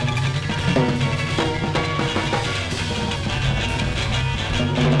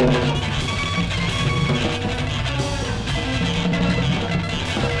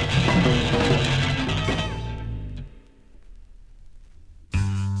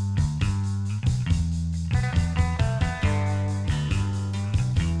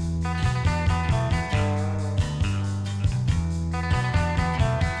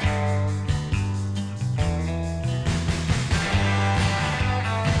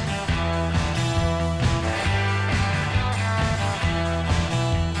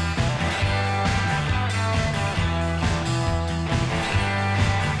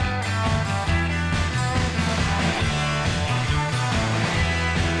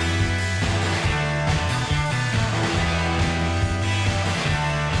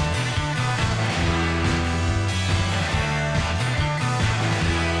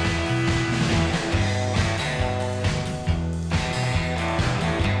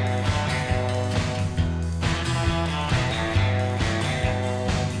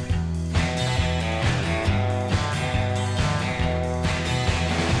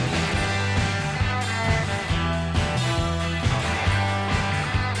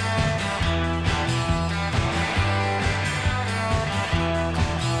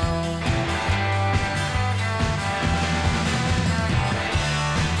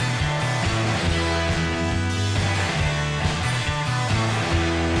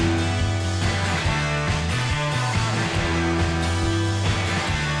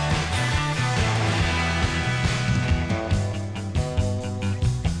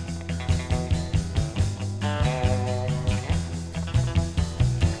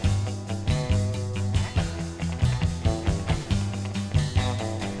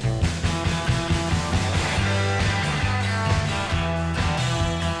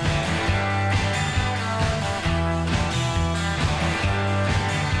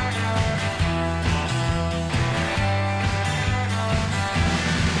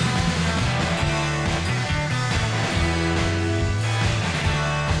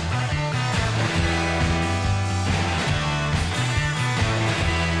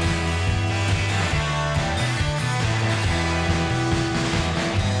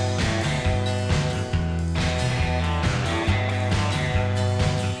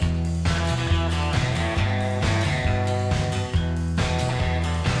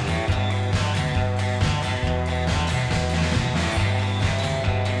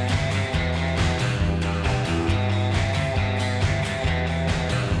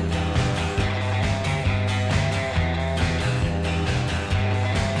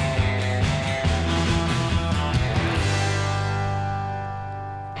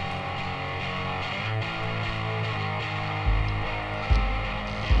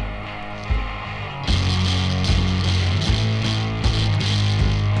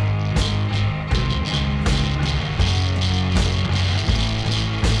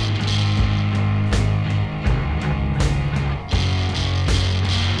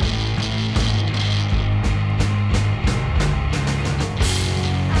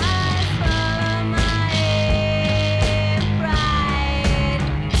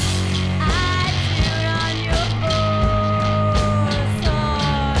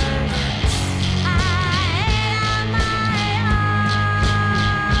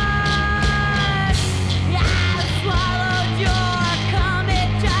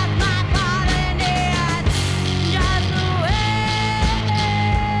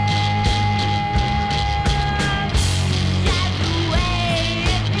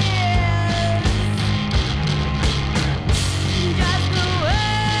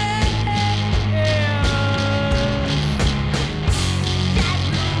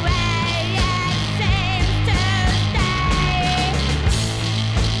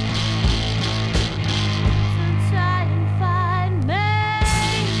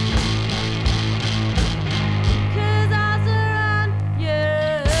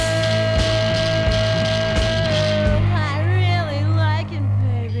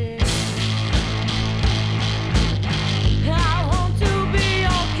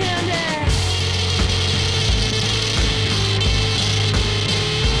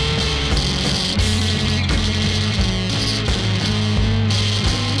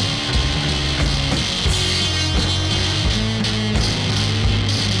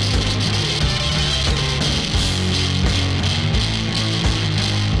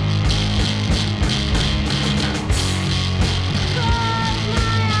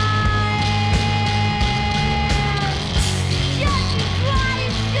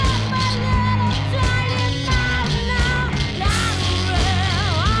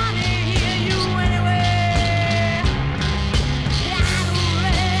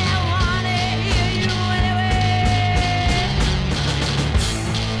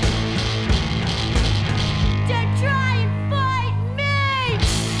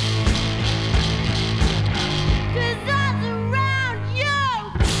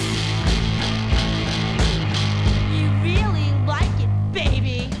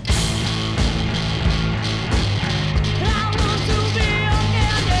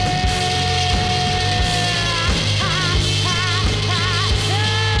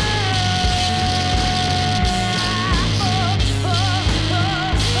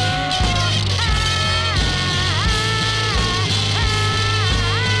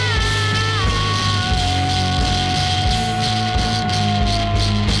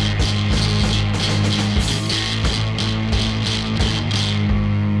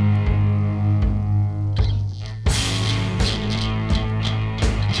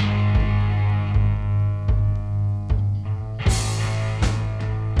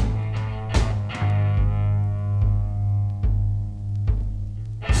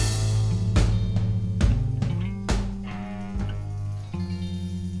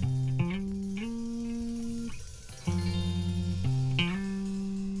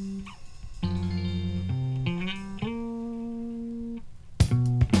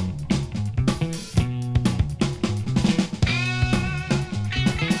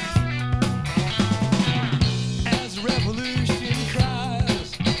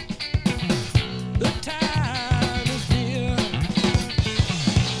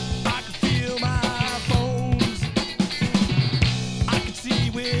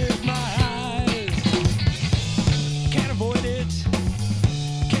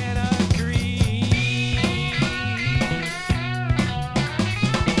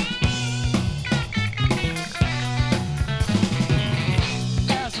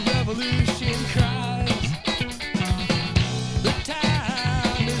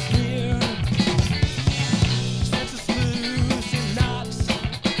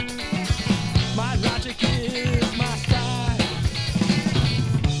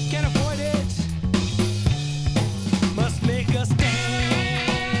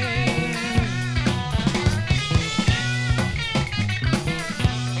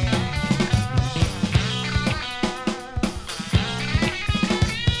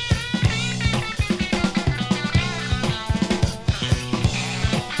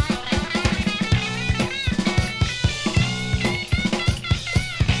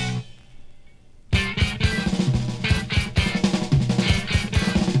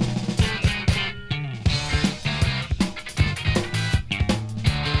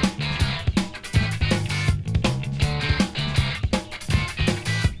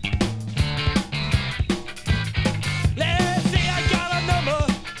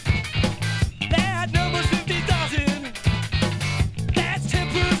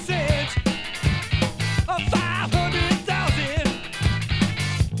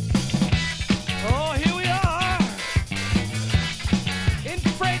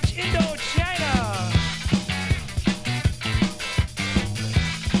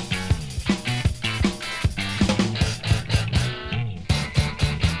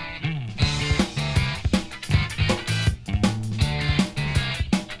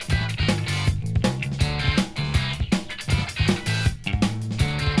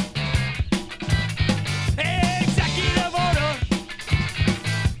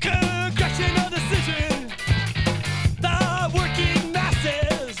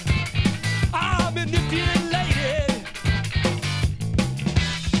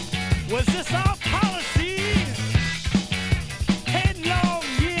 Was this our policy? 10 long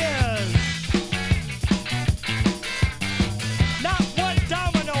years. Not one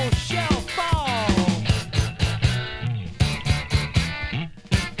domino shall fall.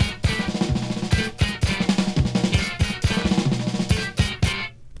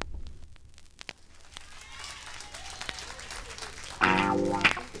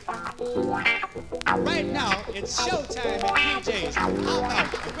 Right now, it's showtime at DJ's. How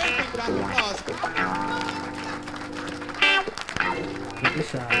about a great big round of applause?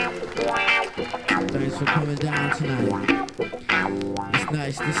 Thanks for coming down tonight. It's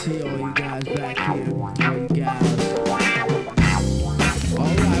nice to see all you guys back here. All you gals.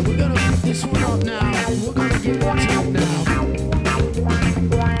 Alright, we're gonna pick this one up now. We're gonna get into it now.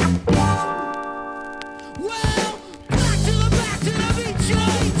 Well, back to the beat, yo.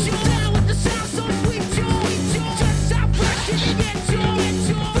 Down with the sound so sweet, yo. Just how fresh can you get, yo.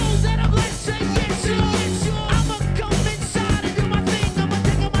 Fools that I'm like, say yes, yo. I'ma come inside and do my thing. I'ma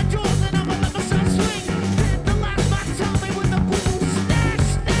take out my drawers and I'ma let my son swing. Then the last man tell me with the boo-boo stash.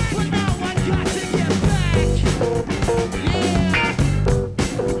 But now I got to get back. Yeah.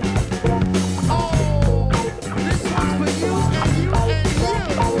 Oh, this one's for you and you and you.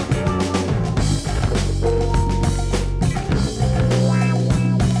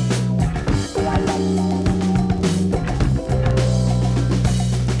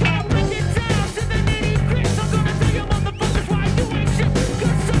 Break it down to the nitty-gritty. I'm gonna tell you motherfuckers why you ain't shit.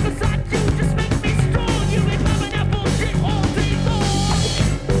 'Cause suckers like you just make me strong. You ain't having that bullshit all day long.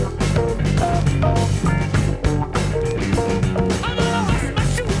 I'm gonna bust my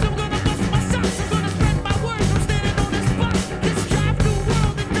shoes, I'm gonna bust my socks, I'm gonna spread my words, I'm standing on this box. This drive-through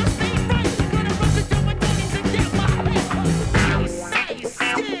world, it just ain't right. I'm gonna run the jumper dummies and get my head nice,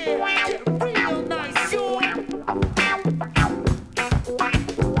 yeah, real nice, yo.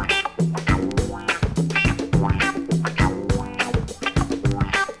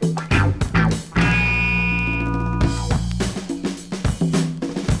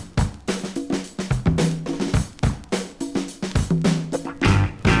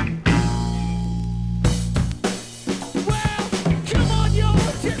 Well, come on, yo,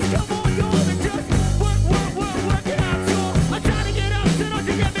 just come on, yo, and just work it out, yo. I'm trying to get up, so don't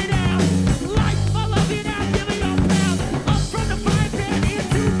you get me down. Life, I love you now, give me your pound. Up from the frying pan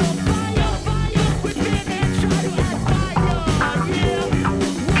into the fire. Quit being there, try to aspire, yeah.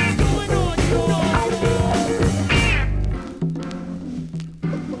 What's going on, yo?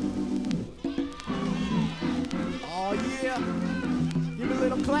 Oh yeah, give me a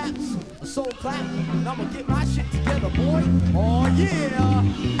little claps, a soul clap, and I'ma get my shit together, boy. Oh yeah.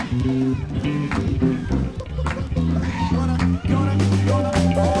 Gonna,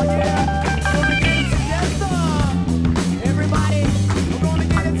 oh yeah, gonna get it together. Everybody, we're gonna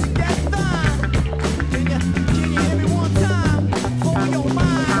get it together. Can you hear me one time for your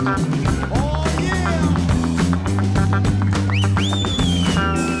mind? Oh yeah.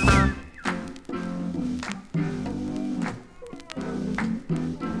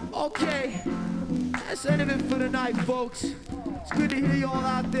 Okay, that's the end of it for tonight, folks. It's good to hear you all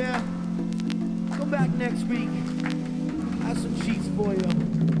out there. Come back next week. I have some sheets for you.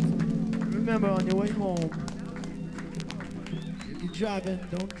 Remember, on your way home, if you're driving,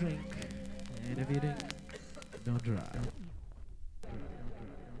 don't drink. And if you drink, don't drive.